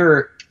 So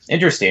you're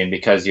interesting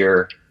because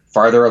you're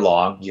farther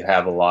along. You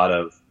have a lot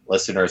of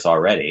listeners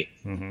already.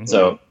 Mm-hmm.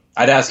 So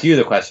I'd ask you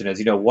the question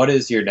is, what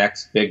is your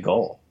next big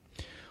goal?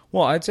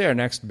 Well, I'd say our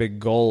next big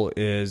goal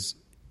is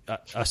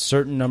a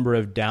certain number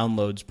of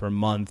downloads per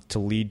month to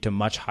lead to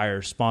much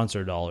higher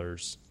sponsor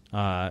dollars.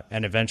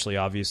 And eventually,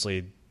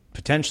 obviously,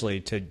 potentially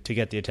to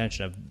get the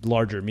attention of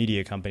larger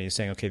media companies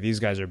saying, okay, these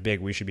guys are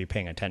big, we should be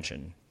paying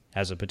attention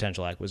as a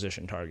potential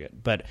acquisition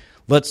target. But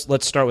let's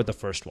start with the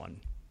first one.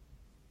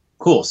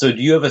 Cool. So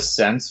do you have a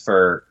sense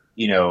for,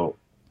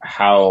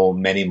 how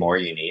many more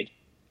you need?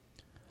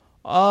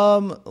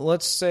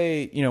 Let's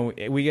say,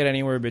 we get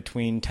anywhere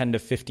between 10 to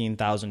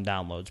 15,000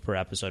 downloads per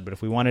episode, but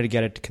if we wanted to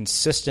get it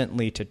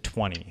consistently to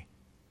 20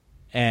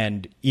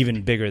 and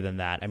even bigger than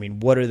that, I mean,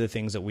 what are the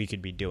things that we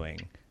could be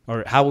doing?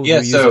 Or how would we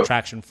use a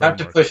traction framework?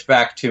 Not to push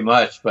back too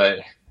much, but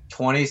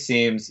 20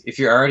 seems, if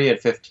you're already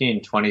at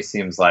 15, 20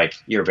 seems like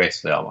you're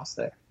basically almost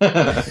there.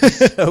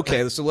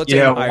 Okay, so let's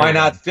why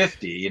not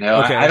 50?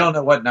 Okay. I don't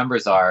know what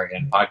numbers are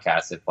in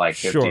podcasts if like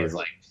 50 is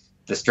like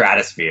the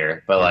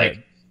stratosphere, but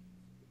like,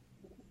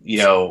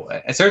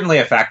 certainly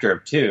a factor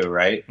of 2,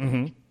 right?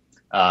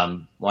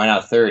 Mm-hmm. Why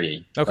not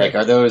 30? Okay. Like,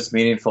 are those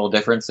meaningful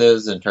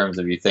differences in terms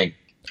of you think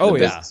the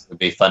business would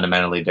be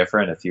fundamentally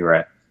different if you were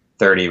at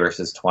 30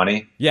 versus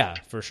 20? Yeah,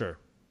 for sure.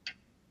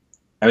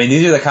 I mean,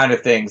 these are the kind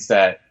of things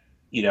that,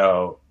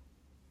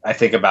 I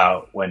think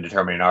about when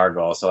determining our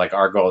goal. So like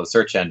our goal of the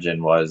search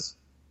engine was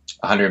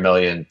 100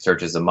 million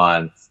searches a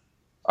month.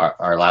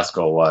 Our last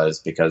goal was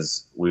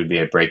because we would be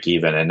at break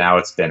even. And now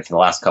it's been for the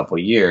last couple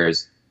of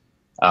years,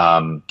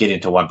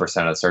 getting to 1%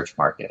 of the search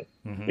market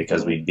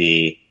because we'd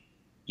be,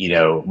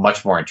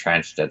 much more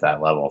entrenched at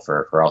that level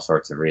for all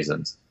sorts of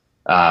reasons.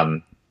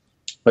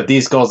 But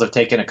these goals have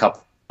taken a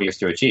couple of years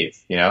to achieve,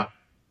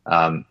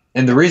 and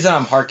the reason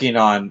I'm harking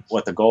on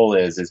what the goal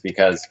is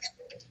because,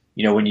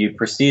 when you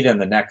proceed in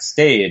the next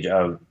stage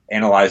of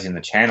analyzing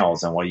the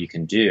channels and what you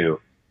can do,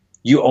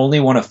 you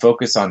only want to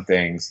focus on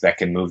things that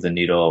can move the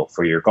needle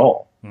for your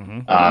goal.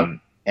 Mm-hmm.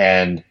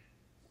 And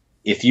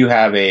if you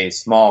have a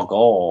small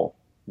goal,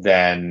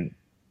 then,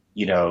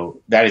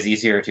 that is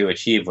easier to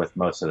achieve with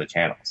most of the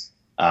channels.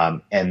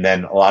 And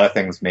then a lot of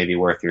things may be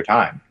worth your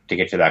time to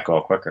get to that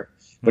goal quicker.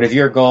 Mm-hmm. But if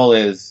your goal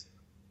is,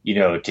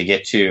 to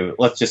get to,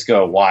 let's just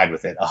go wide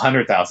with it,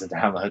 100,000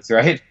 downloads,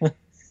 right?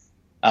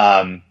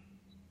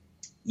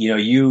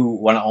 You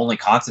want to only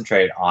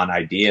concentrate on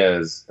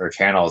ideas or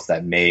channels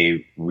that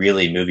may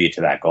really move you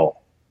to that goal.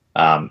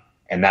 And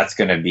that's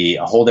going to be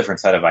a whole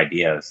different set of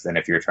ideas than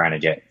if you're trying to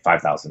get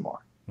 5,000 more.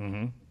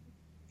 Mm-hmm.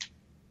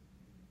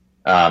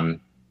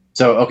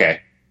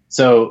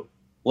 So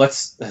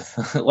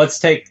let's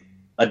take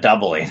a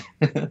doubling.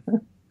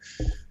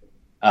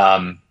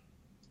 And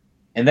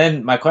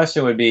then my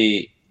question would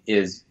be,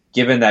 is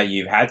given that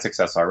you've had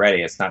success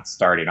already, it's not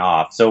starting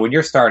off. So when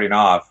you're starting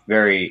off,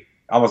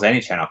 almost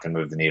any channel can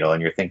move the needle,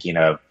 and you're thinking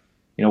of,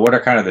 what are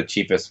kind of the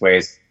cheapest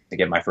ways to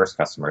get my first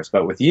customers?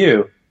 But with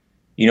you,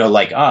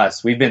 like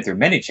us, we've been through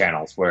many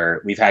channels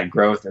where we've had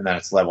growth and then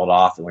it's leveled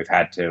off and we've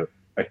had to,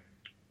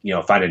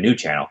 find a new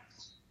channel.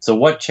 So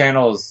what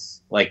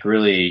channels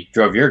really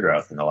drove your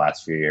growth in the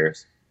last few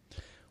years?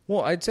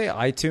 Well, I'd say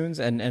iTunes,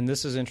 and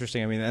this is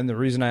interesting. I mean, and the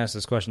reason I asked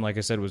this question, like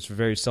I said, was for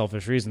very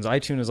selfish reasons.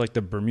 iTunes is like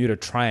the Bermuda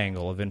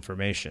Triangle of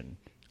information.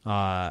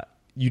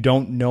 You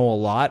don't know a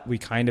lot. We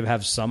kind of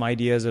have some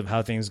ideas of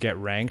how things get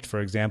ranked.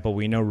 For example,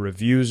 we know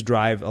reviews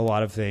drive a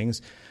lot of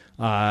things,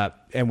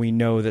 and we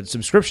know that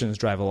subscriptions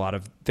drive a lot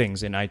of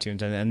things in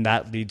iTunes, and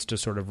that leads to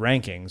sort of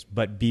rankings.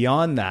 But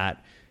beyond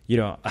that,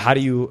 how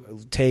do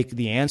you take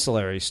the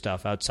ancillary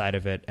stuff outside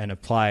of it and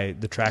apply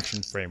the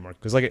traction framework?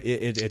 Because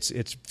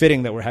it's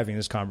fitting that we're having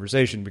this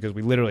conversation because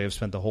we literally have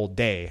spent the whole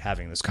day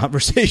having this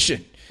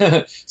conversation.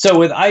 So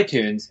with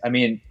iTunes, I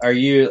mean, let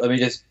me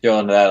just drill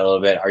into that a little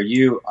bit. Are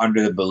you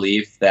under the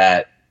belief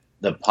that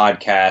the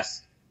podcast,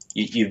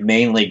 you've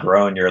mainly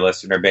grown your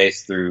listener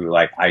base through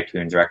like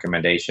iTunes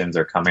recommendations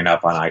or coming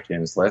up on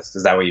iTunes lists?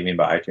 Is that what you mean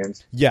by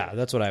iTunes? Yeah,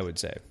 that's what I would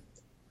say.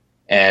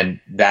 And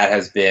that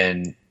has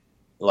been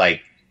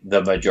like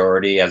the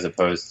majority as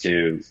opposed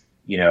to,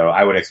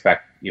 I would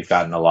expect you've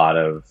gotten a lot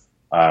of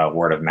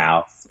word of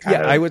mouth.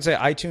 I would say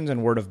iTunes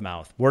and word of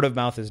mouth. Word of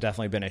mouth has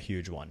definitely been a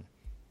huge one.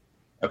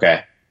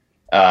 Okay.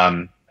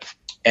 And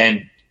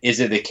is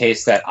it the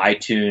case that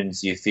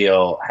iTunes you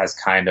feel has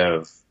kind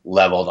of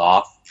leveled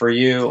off for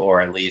you,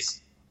 or at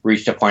least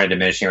reached a point of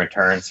diminishing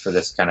returns for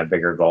this kind of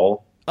bigger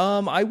goal?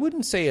 I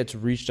wouldn't say it's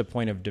reached a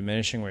point of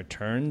diminishing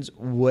returns.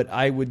 What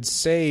I would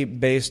say,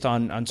 based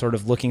on sort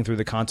of looking through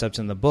the concepts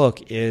in the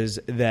book, is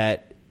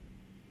that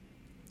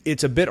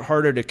it's a bit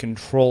harder to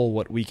control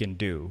what we can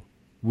do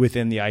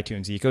within the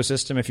iTunes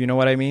ecosystem, if you know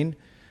what I mean.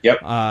 Yep.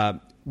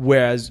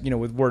 Whereas,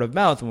 with word of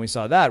mouth, when we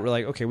saw that, we're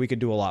like, okay, we could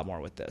do a lot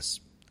more with this.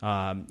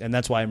 And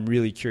that's why I'm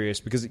really curious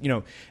because,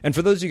 and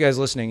for those of you guys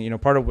listening,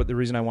 part of the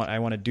reason I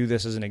want to do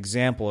this as an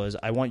example is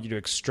I want you to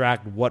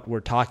extract what we're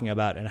talking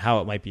about and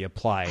how it might be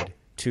applied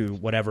to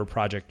whatever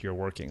project you're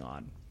working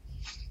on.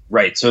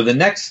 Right. So the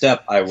next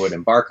step I would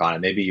embark on,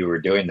 and maybe you were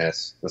doing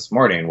this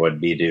morning,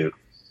 would be to,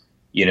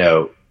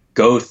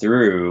 go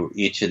through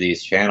each of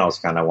these channels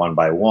kind of one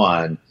by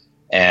one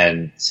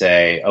and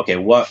say, okay,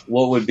 what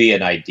would be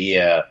an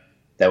idea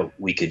that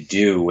we could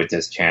do with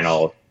this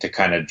channel to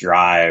kind of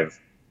drive,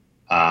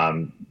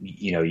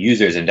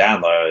 users and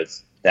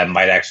downloads that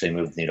might actually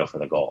move the needle for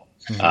the goal.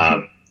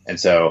 Mm-hmm. And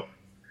so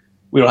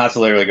we don't have to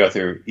literally go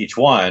through each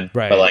one,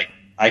 right. But like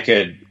I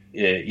could,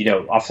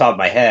 off the top of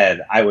my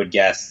head, I would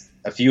guess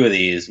a few of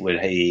these would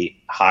have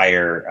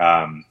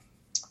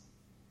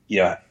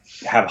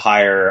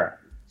higher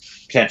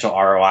potential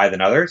ROI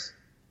than others.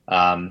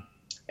 And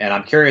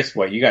I'm curious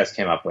what you guys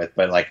came up with,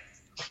 but like,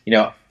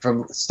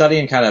 from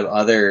studying kind of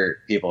other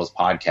people's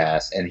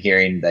podcasts and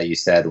hearing that you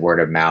said word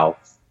of mouth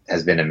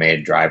has been a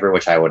main driver,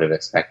 which I would have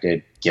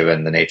expected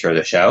given the nature of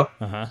the show.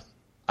 Uh-huh.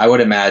 I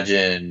would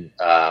imagine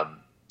a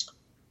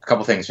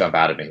couple things jump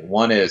out at me.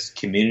 One is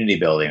community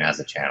building as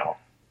a channel.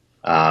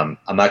 I'm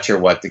not sure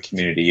what the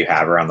community you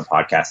have around the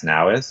podcast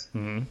now is,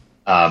 mm-hmm.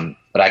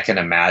 But I can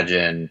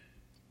imagine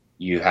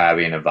you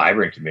having a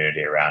vibrant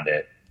community around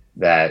it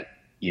that,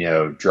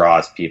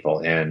 draws people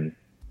in,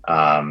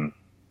 and,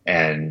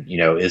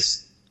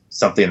 is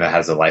something that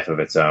has a life of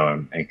its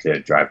own and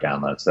could drive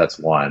downloads. So that's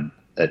one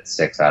that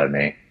sticks out of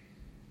me.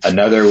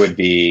 Another would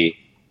be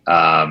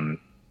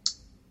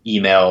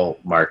email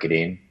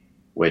marketing,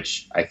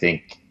 which I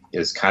think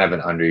is kind of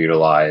an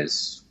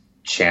underutilized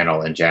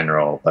channel in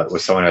general. But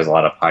with someone who has a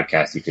lot of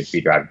podcasts, you could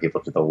be driving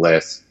people to the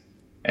list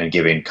and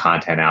giving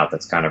content out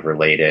that's kind of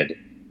related.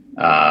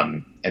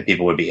 And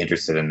people would be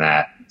interested in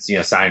that,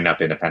 signing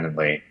up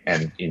independently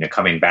and,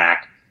 coming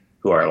back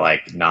who are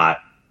like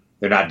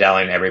they're not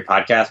dialing every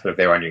podcast, but if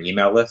they were on your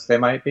email list, they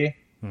might be.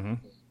 Mm-hmm.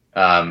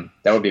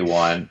 That would be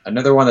one.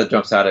 Another one that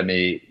jumps out at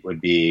me would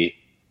be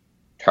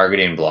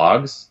targeting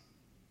blogs.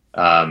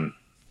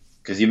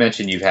 Because you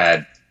mentioned you've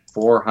had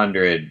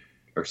 400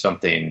 or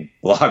something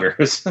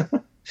bloggers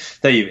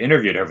that you've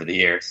interviewed over the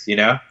years,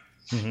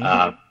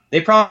 Mm-hmm.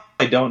 They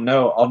probably don't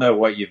all know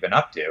what you've been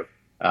up to.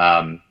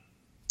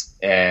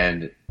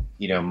 And,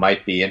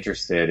 might be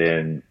interested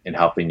in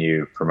helping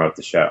you promote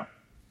the show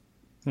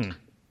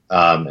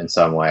in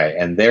some way.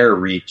 And their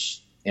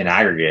reach in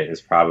aggregate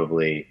is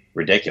probably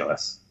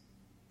ridiculous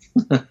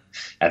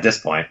at this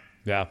point.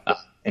 Yeah.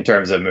 In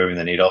terms of moving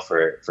the needle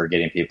for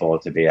getting people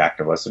to be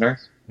active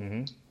listeners.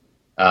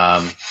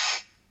 Mm-hmm.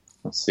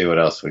 Let's see what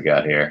else we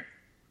got here.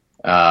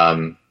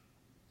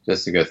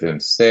 Just to go through them.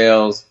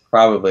 Sales,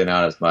 probably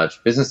not as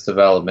much. Business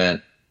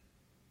development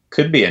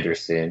could be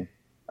interesting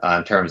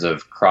in terms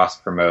of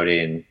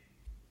cross-promoting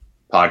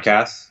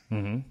podcasts.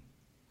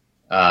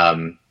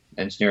 Mm-hmm.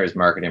 Engineers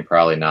marketing,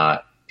 probably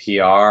not.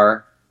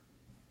 PR,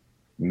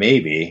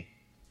 maybe.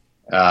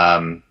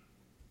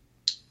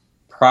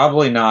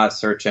 Probably not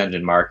search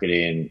engine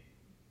marketing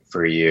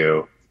for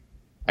you.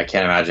 I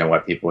can't imagine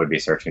what people would be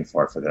searching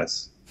for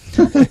this.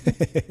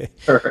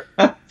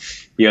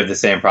 You have the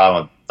same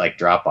problem with like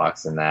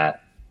Dropbox and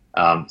that.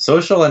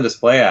 Social and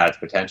display ads,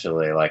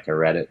 potentially like a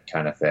Reddit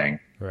kind of thing.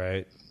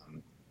 Right.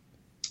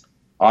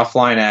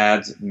 Offline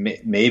ads,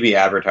 maybe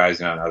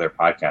advertising on other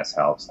podcasts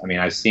helps. I mean,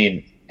 I've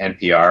seen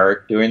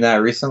NPR doing that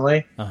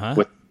recently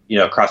with,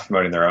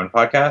 cross-promoting their own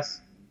podcasts.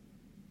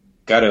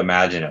 Got to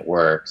imagine it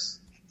works.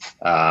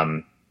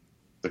 The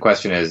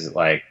question is,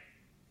 like,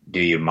 do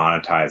you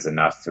monetize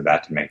enough for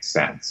that to make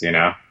sense,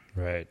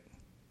 Right.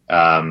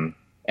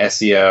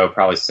 SEO,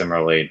 probably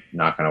similarly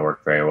not going to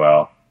work very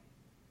well.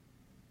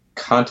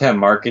 Content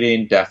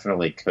marketing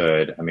definitely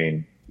could. I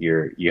mean,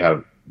 you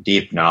have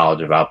deep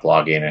knowledge about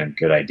blogging and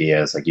good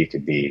ideas. Like you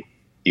could be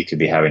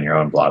having your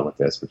own blog with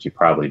this, which you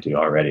probably do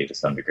already to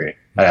some degree.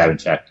 I haven't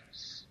checked.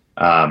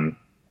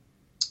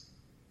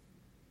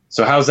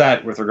 So how's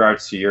that with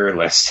regards to your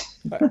list?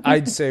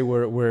 I'd say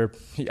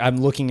I'm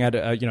looking at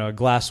a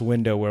glass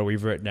window where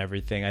we've written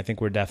everything. I think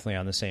we're definitely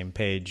on the same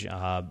page.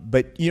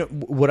 But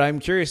what I'm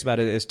curious about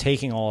is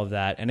taking all of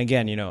that. And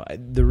again,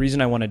 the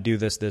reason I want to do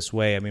this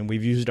way, I mean,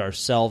 we've used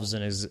ourselves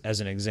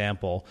as an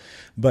example,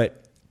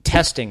 but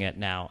testing it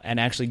now and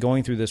actually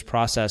going through this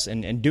process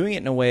and doing it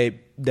in a way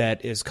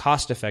that is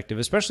cost effective,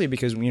 especially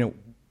because,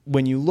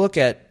 when you look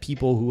at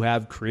people who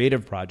have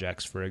creative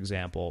projects, for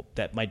example,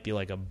 that might be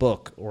like a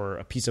book or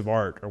a piece of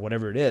art or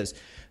whatever it is,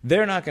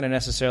 they're not going to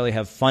necessarily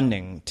have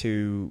funding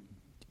to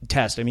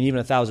test. I mean,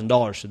 even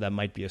 $1,000 to them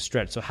might be a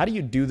stretch. So how do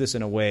you do this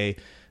in a way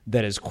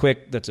that is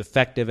quick, that's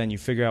effective, and you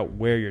figure out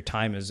where your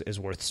time is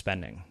worth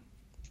spending?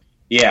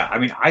 Yeah, I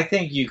mean, I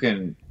think you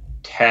can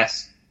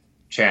test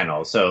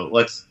channels. So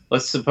let's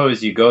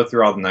suppose you go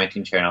through all the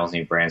 19 channels and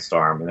you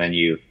brainstorm, and then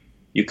you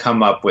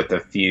come up with a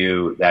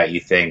few that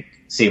you think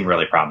seem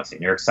really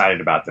promising. You're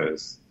excited about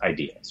those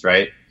ideas,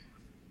 right?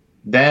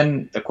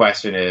 Then the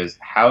question is,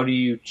 how do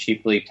you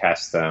cheaply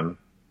test them?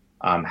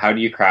 How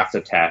do you craft a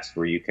test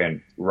where you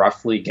can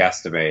roughly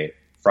guesstimate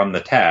from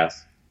the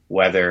test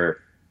whether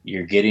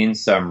you're getting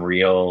some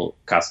real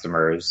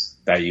customers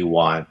that you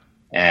want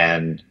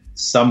and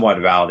somewhat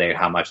validate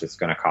how much it's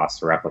going to cost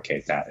to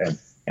replicate that,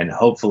 and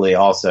hopefully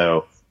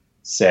also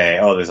say,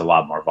 oh, there's a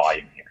lot more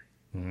volume here.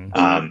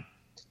 Mm-hmm.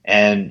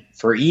 And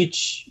for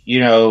each,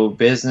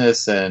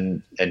 business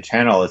and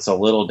channel, it's a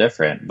little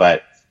different.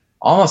 But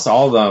almost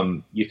all of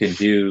them you can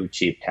do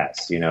cheap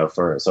tests.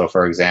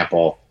 For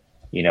example,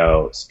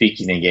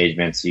 speaking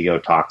engagements, you go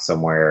talk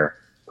somewhere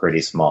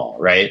pretty small,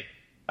 right?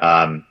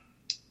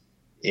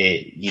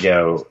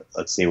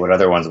 Let's see what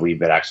other ones we've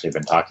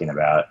been talking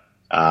about.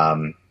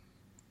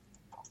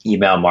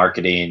 Email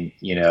marketing,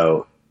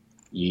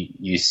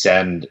 you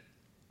send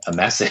a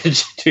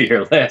message to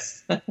your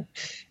list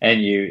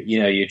and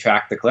you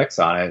track the clicks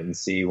on it and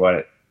see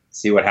what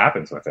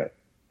happens with it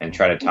and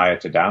try to tie it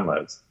to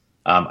downloads.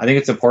 I think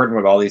it's important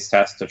with all these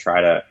tests to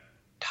try to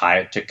tie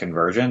it to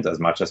conversions as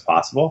much as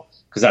possible,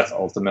 because that's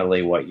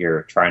ultimately what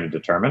you're trying to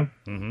determine.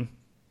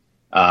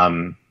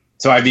 Mm-hmm.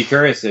 So I'd be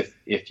curious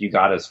if you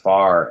got as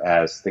far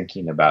as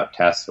thinking about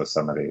tests with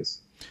some of these.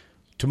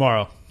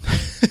 Tomorrow.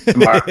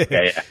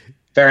 Yeah.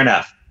 Fair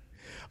enough.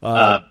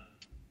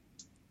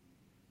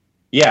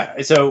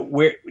 Yeah.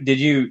 So did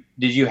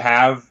you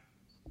have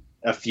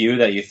a few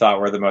that you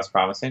thought were the most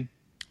promising?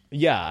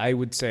 Yeah, I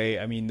would say,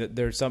 I mean,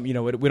 there's some, we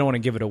don't want to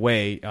give it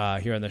away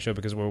here on the show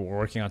because we're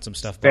working on some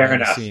stuff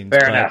behind the scenes.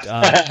 Fair enough.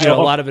 A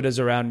lot of it is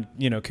around,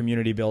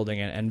 community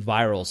building and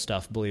viral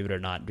stuff, believe it or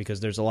not,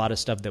 because there's a lot of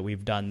stuff that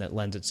we've done that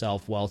lends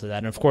itself well to that.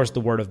 And of course, the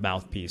word of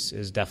mouth piece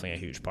is definitely a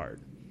huge part.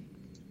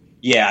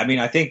 Yeah, I mean,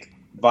 I think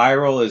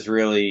viral is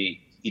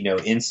really,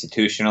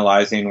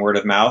 institutionalizing word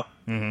of mouth.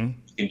 Mm-hmm.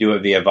 You can do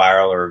it via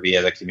viral or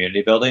via the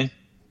community building.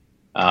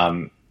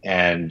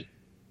 And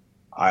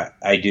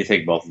I do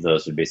think both of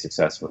those would be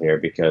successful here,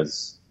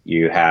 because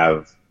you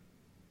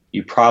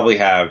probably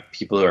have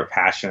people who are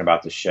passionate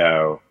about the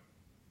show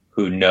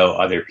who know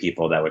other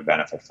people that would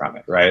benefit from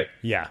it, right?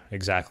 Yeah,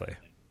 exactly.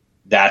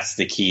 That's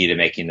the key to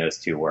making those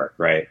two work,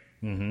 right?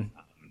 Mm-hmm.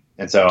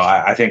 And so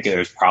I think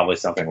there's probably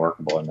something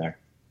workable in there.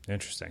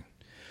 Interesting.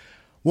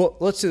 Well,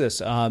 let's do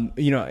this.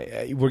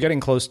 We're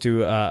getting close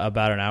to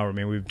about an hour. I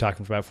mean, we've been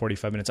talking for about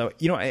 45 minutes.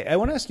 I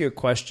want to ask you a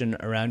question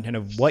around kind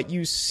of what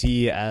you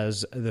see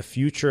as the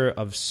future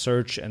of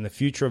search and the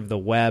future of the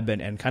web,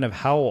 and kind of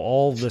how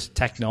all this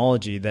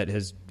technology that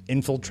has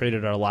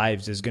infiltrated our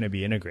lives is going to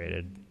be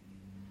integrated.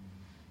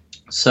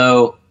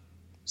 So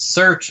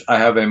search, I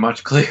have a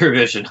much clearer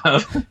vision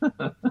of.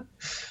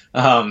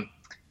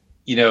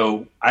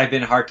 I've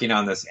been harking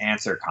on this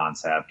answer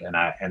concept, and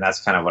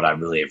that's kind of what I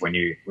believe. When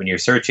you're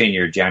searching,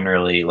 you're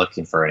generally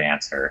looking for an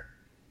answer.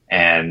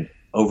 And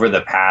over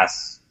the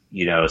past,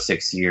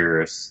 6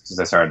 years since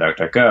I started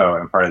DuckDuckGo,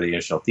 and part of the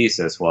initial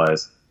thesis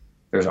was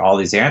there's all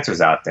these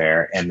answers out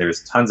there, and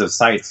there's tons of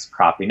sites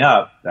cropping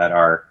up that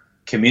are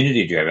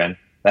community driven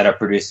that are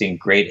producing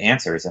great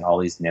answers in all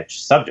these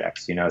niche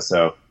subjects.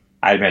 So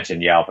I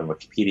mentioned Yelp and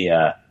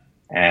Wikipedia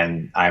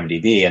and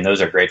IMDb, and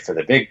those are great for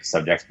the big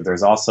subjects, but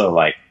there's also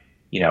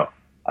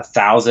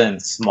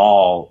 1,000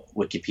 small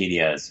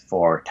Wikipedias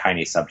for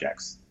tiny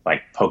subjects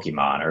like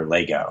Pokemon or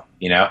Lego,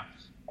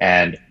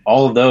 and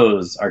all of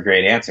those are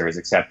great answers,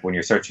 except when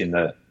you're searching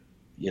the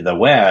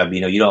web,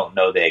 you don't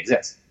know they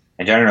exist.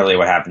 And generally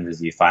what happens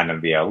is you find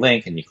them via a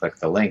link and you click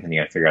the link and you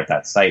got to figure out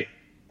that site.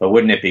 But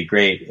wouldn't it be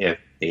great if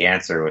the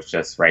answer was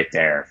just right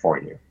there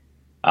for you?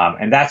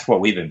 And that's what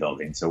we've been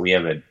building. So we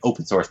have an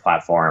open source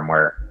platform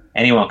where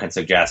anyone can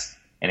suggest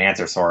an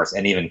answer source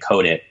and even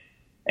code it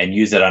and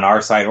use it on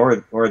our site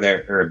or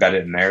embed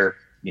it in their,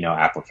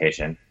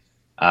 application.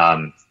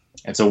 And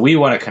so we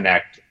want to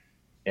connect,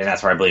 and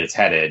that's where I believe it's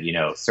headed,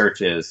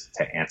 searches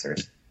to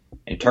answers.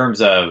 In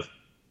terms of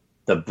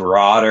the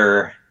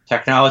broader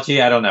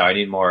technology, I don't know. I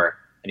need more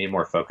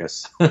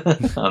focus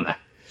on that.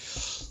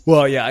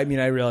 Well, yeah, I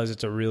mean, I realize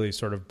it's a really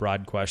sort of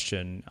broad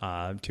question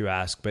to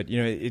ask, but,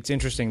 it's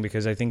interesting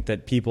because I think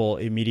that people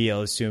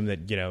immediately assume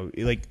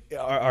that,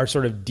 our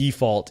sort of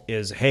default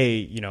is,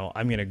 hey,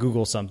 I'm going to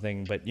Google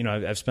something, but,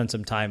 I've spent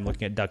some time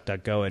looking at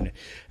DuckDuckGo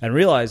and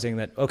realizing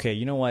that, okay,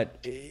 you know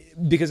what,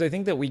 because I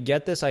think that we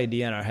get this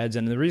idea in our heads,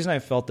 and the reason I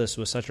felt this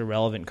was such a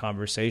relevant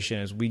conversation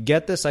is we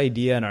get this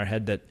idea in our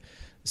head that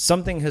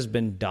something has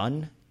been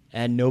done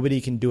and nobody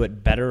can do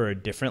it better or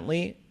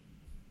differently.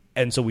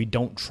 And so we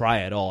don't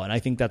try at all. And I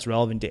think that's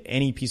relevant to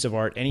any piece of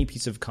art, any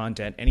piece of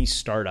content, any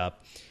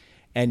startup.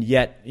 And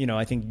yet,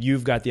 I think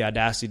you've got the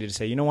audacity to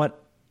say, you know what,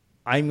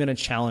 I'm going to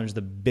challenge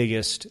the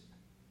biggest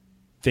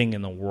thing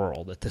in the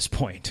world at this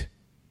point.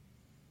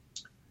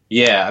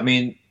 Yeah, I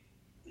mean,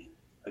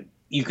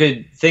 you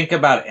could think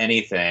about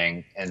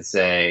anything and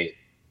say,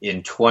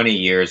 in 20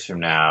 years from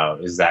now,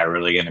 is that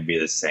really going to be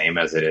the same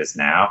as it is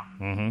now?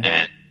 Mm-hmm.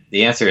 And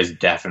the answer is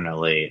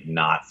definitely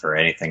not for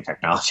anything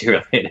technology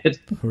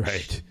related.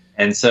 Right.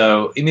 And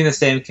so, I mean, the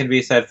same can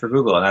be said for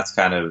Google, and that's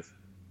kind of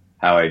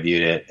how I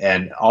viewed it.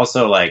 And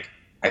also, I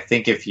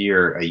think if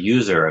you're a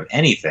user of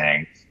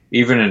anything,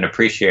 even an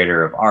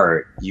appreciator of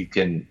art, you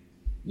can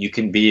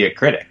be a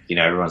critic.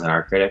 Everyone's an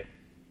art critic.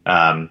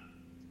 And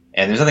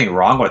there's nothing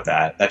wrong with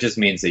that. That just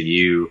means that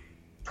you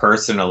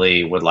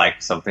personally would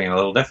like something a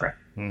little different.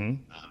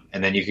 Mm-hmm.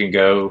 And then you can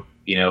go,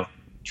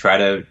 try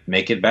to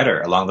make it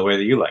better along the way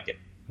that you like it.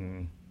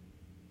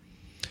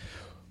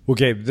 Well,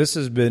 Gabe, this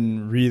has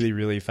been really,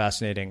 really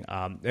fascinating.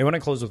 I want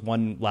to close with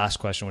one last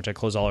question, which I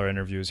close all our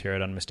interviews here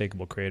at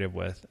Unmistakable Creative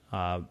with.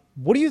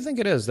 What do you think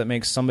it is that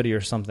makes somebody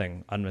or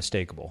something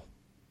unmistakable?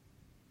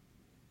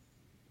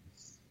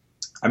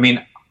 I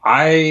mean,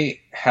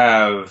 I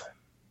have,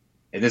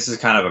 and this is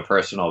kind of a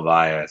personal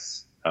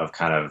bias of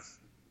kind of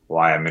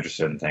why I'm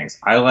interested in things.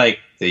 I like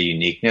the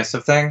uniqueness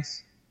of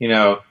things. You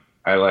know,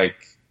 I like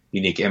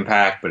unique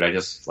impact, but I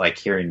just like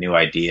hearing new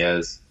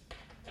ideas,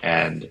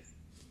 and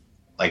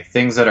like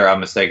things that are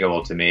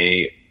unmistakable to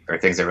me or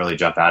things that really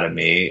jump out at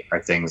me are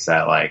things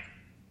that like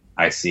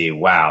I see,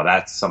 wow,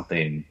 that's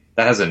something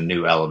that has a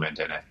new element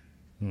in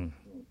it.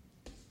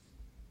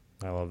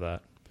 I love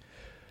that.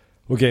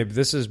 Well, Gabe,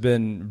 this has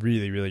been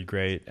really, really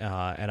great.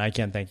 And I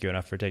can't thank you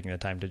enough for taking the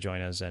time to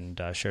join us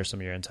and share some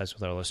of your insights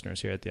with our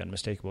listeners here at the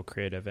Unmistakable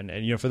Creative. And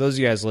you know, for those of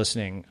you guys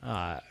listening,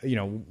 you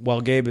know,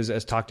 while Gabe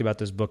has talked about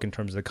this book in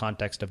terms of the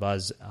context of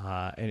us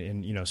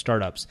in you know,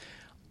 startups,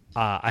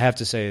 I have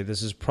to say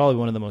this is probably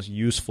one of the most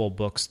useful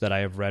books that I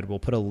have read. We'll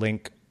put a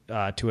link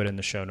to it in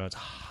the show notes.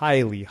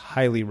 Highly,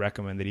 highly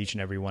recommend that each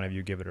and every one of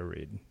you give it a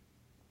read.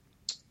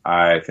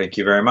 I thank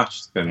you very much.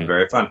 It's been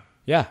very fun.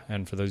 Yeah,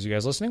 and for those of you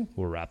guys listening,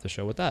 we'll wrap the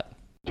show with that.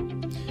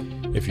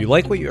 If you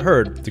like what you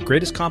heard, the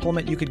greatest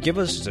compliment you could give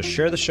us is to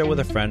share the show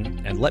with a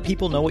friend and let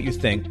people know what you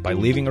think by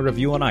leaving a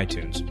review on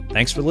iTunes.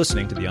 Thanks for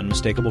listening to The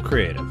Unmistakable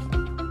Creative.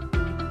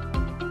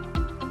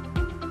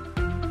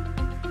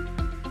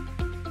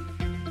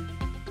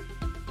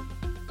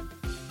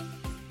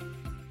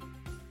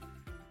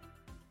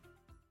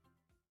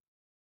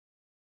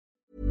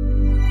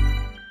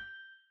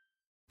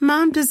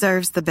 Mom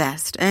deserves the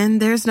best,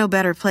 and there's no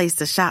better place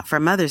to shop for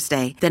Mother's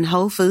Day than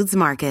Whole Foods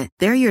Market.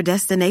 They're your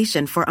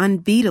destination for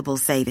unbeatable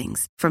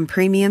savings, from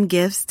premium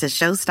gifts to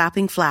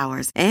show-stopping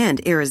flowers and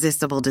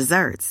irresistible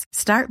desserts.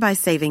 Start by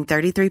saving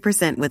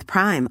 33% with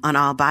Prime on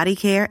all body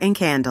care and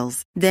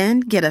candles.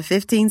 Then get a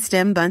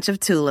 15-stem bunch of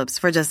tulips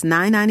for just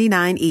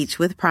 $9.99 each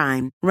with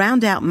Prime.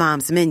 Round out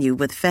Mom's menu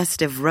with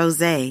festive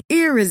rosé,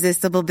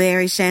 irresistible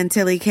berry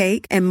chantilly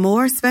cake, and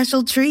more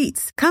special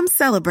treats. Come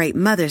celebrate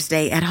Mother's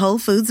Day at Whole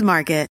Foods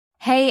Market.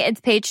 Hey, it's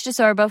Paige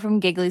DeSorbo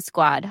from Giggly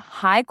Squad.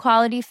 High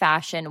quality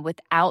fashion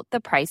without the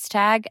price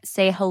tag.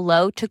 Say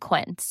hello to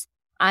Quince.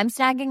 I'm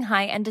snagging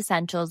high-end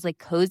essentials like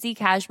cozy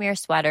cashmere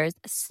sweaters,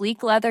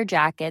 sleek leather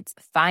jackets,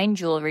 fine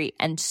jewelry,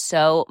 and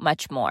so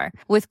much more.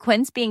 With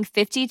Quince being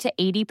 50 to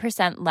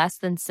 80% less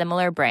than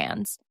similar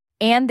brands.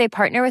 And they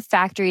partner with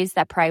factories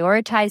that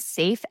prioritize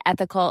safe,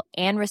 ethical,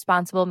 and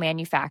responsible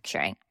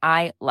manufacturing.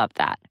 I love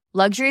that.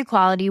 Luxury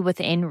quality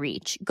within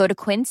reach. Go to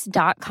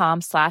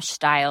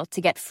quince.com/style to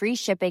get free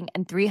shipping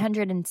and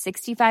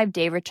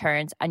 365-day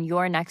returns on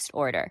your next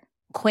order.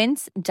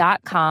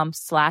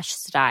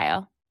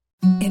 Quince.com/style.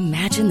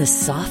 Imagine the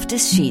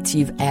softest sheets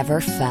you've ever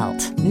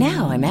felt.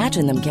 Now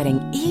imagine them getting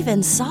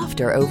even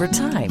softer over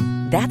time.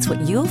 That's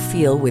what you'll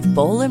feel with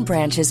Boll &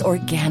 Branch's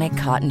organic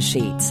cotton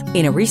sheets.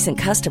 In a recent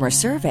customer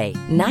survey,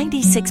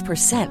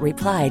 96%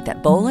 replied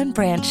that Boll &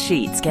 Branch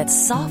sheets get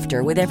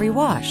softer with every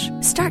wash.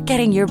 Start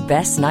getting your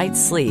best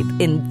night's sleep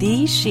in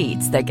these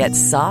sheets that get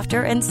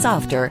softer and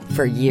softer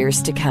for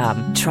years to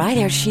come. Try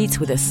their sheets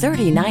with a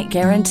 30-night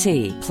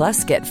guarantee.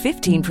 Plus, get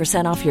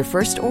 15% off your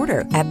first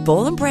order at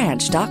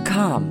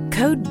bollandbranch.com.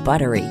 Code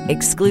BUTTERY.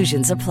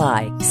 Exclusions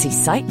apply. See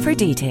site for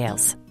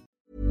details.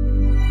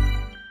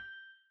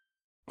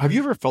 Have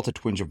you ever felt a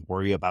twinge of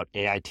worry about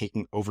AI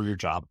taking over your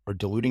job or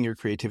diluting your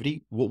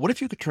creativity? Well, what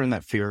if you could turn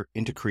that fear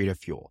into creative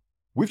fuel?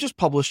 We've just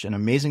published an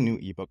amazing new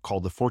ebook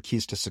called The 4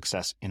 Keys to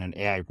Success in an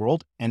AI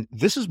World, and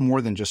this is more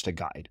than just a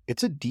guide.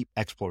 It's a deep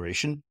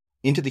exploration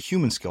into the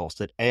human skills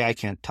that AI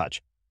can't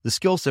touch, the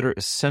skills that are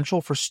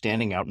essential for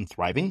standing out and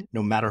thriving,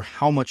 no matter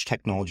how much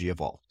technology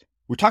evolves.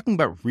 We're talking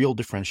about real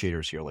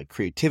differentiators here, like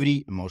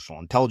creativity, emotional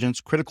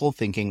intelligence, critical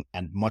thinking,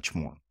 and much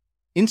more.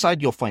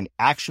 Inside, you'll find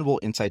actionable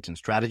insights and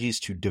strategies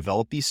to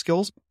develop these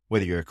skills,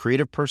 whether you're a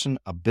creative person,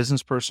 a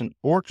business person,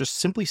 or just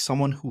simply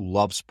someone who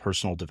loves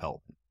personal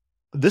development.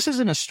 This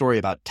isn't a story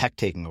about tech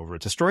taking over.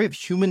 It's a story of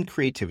human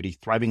creativity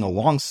thriving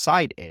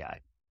alongside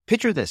AI.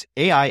 Picture this,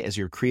 AI as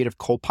your creative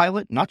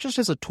co-pilot, not just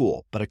as a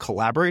tool, but a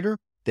collaborator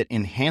that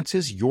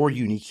enhances your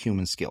unique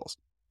human skills.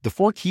 The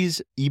 4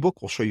 Keys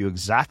ebook will show you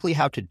exactly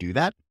how to do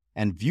that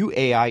and view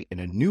AI in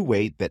a new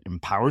way that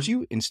empowers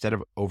you instead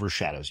of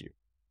overshadows you.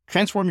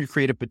 Transform your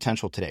creative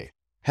potential today.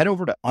 Head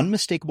over to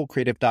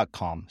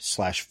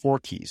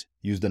unmistakablecreative.com/4keys.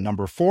 Use the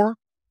number 4,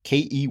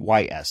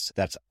 KEYS.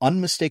 That's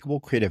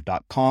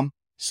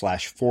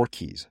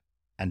unmistakablecreative.com/4keys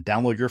and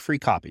download your free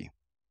copy.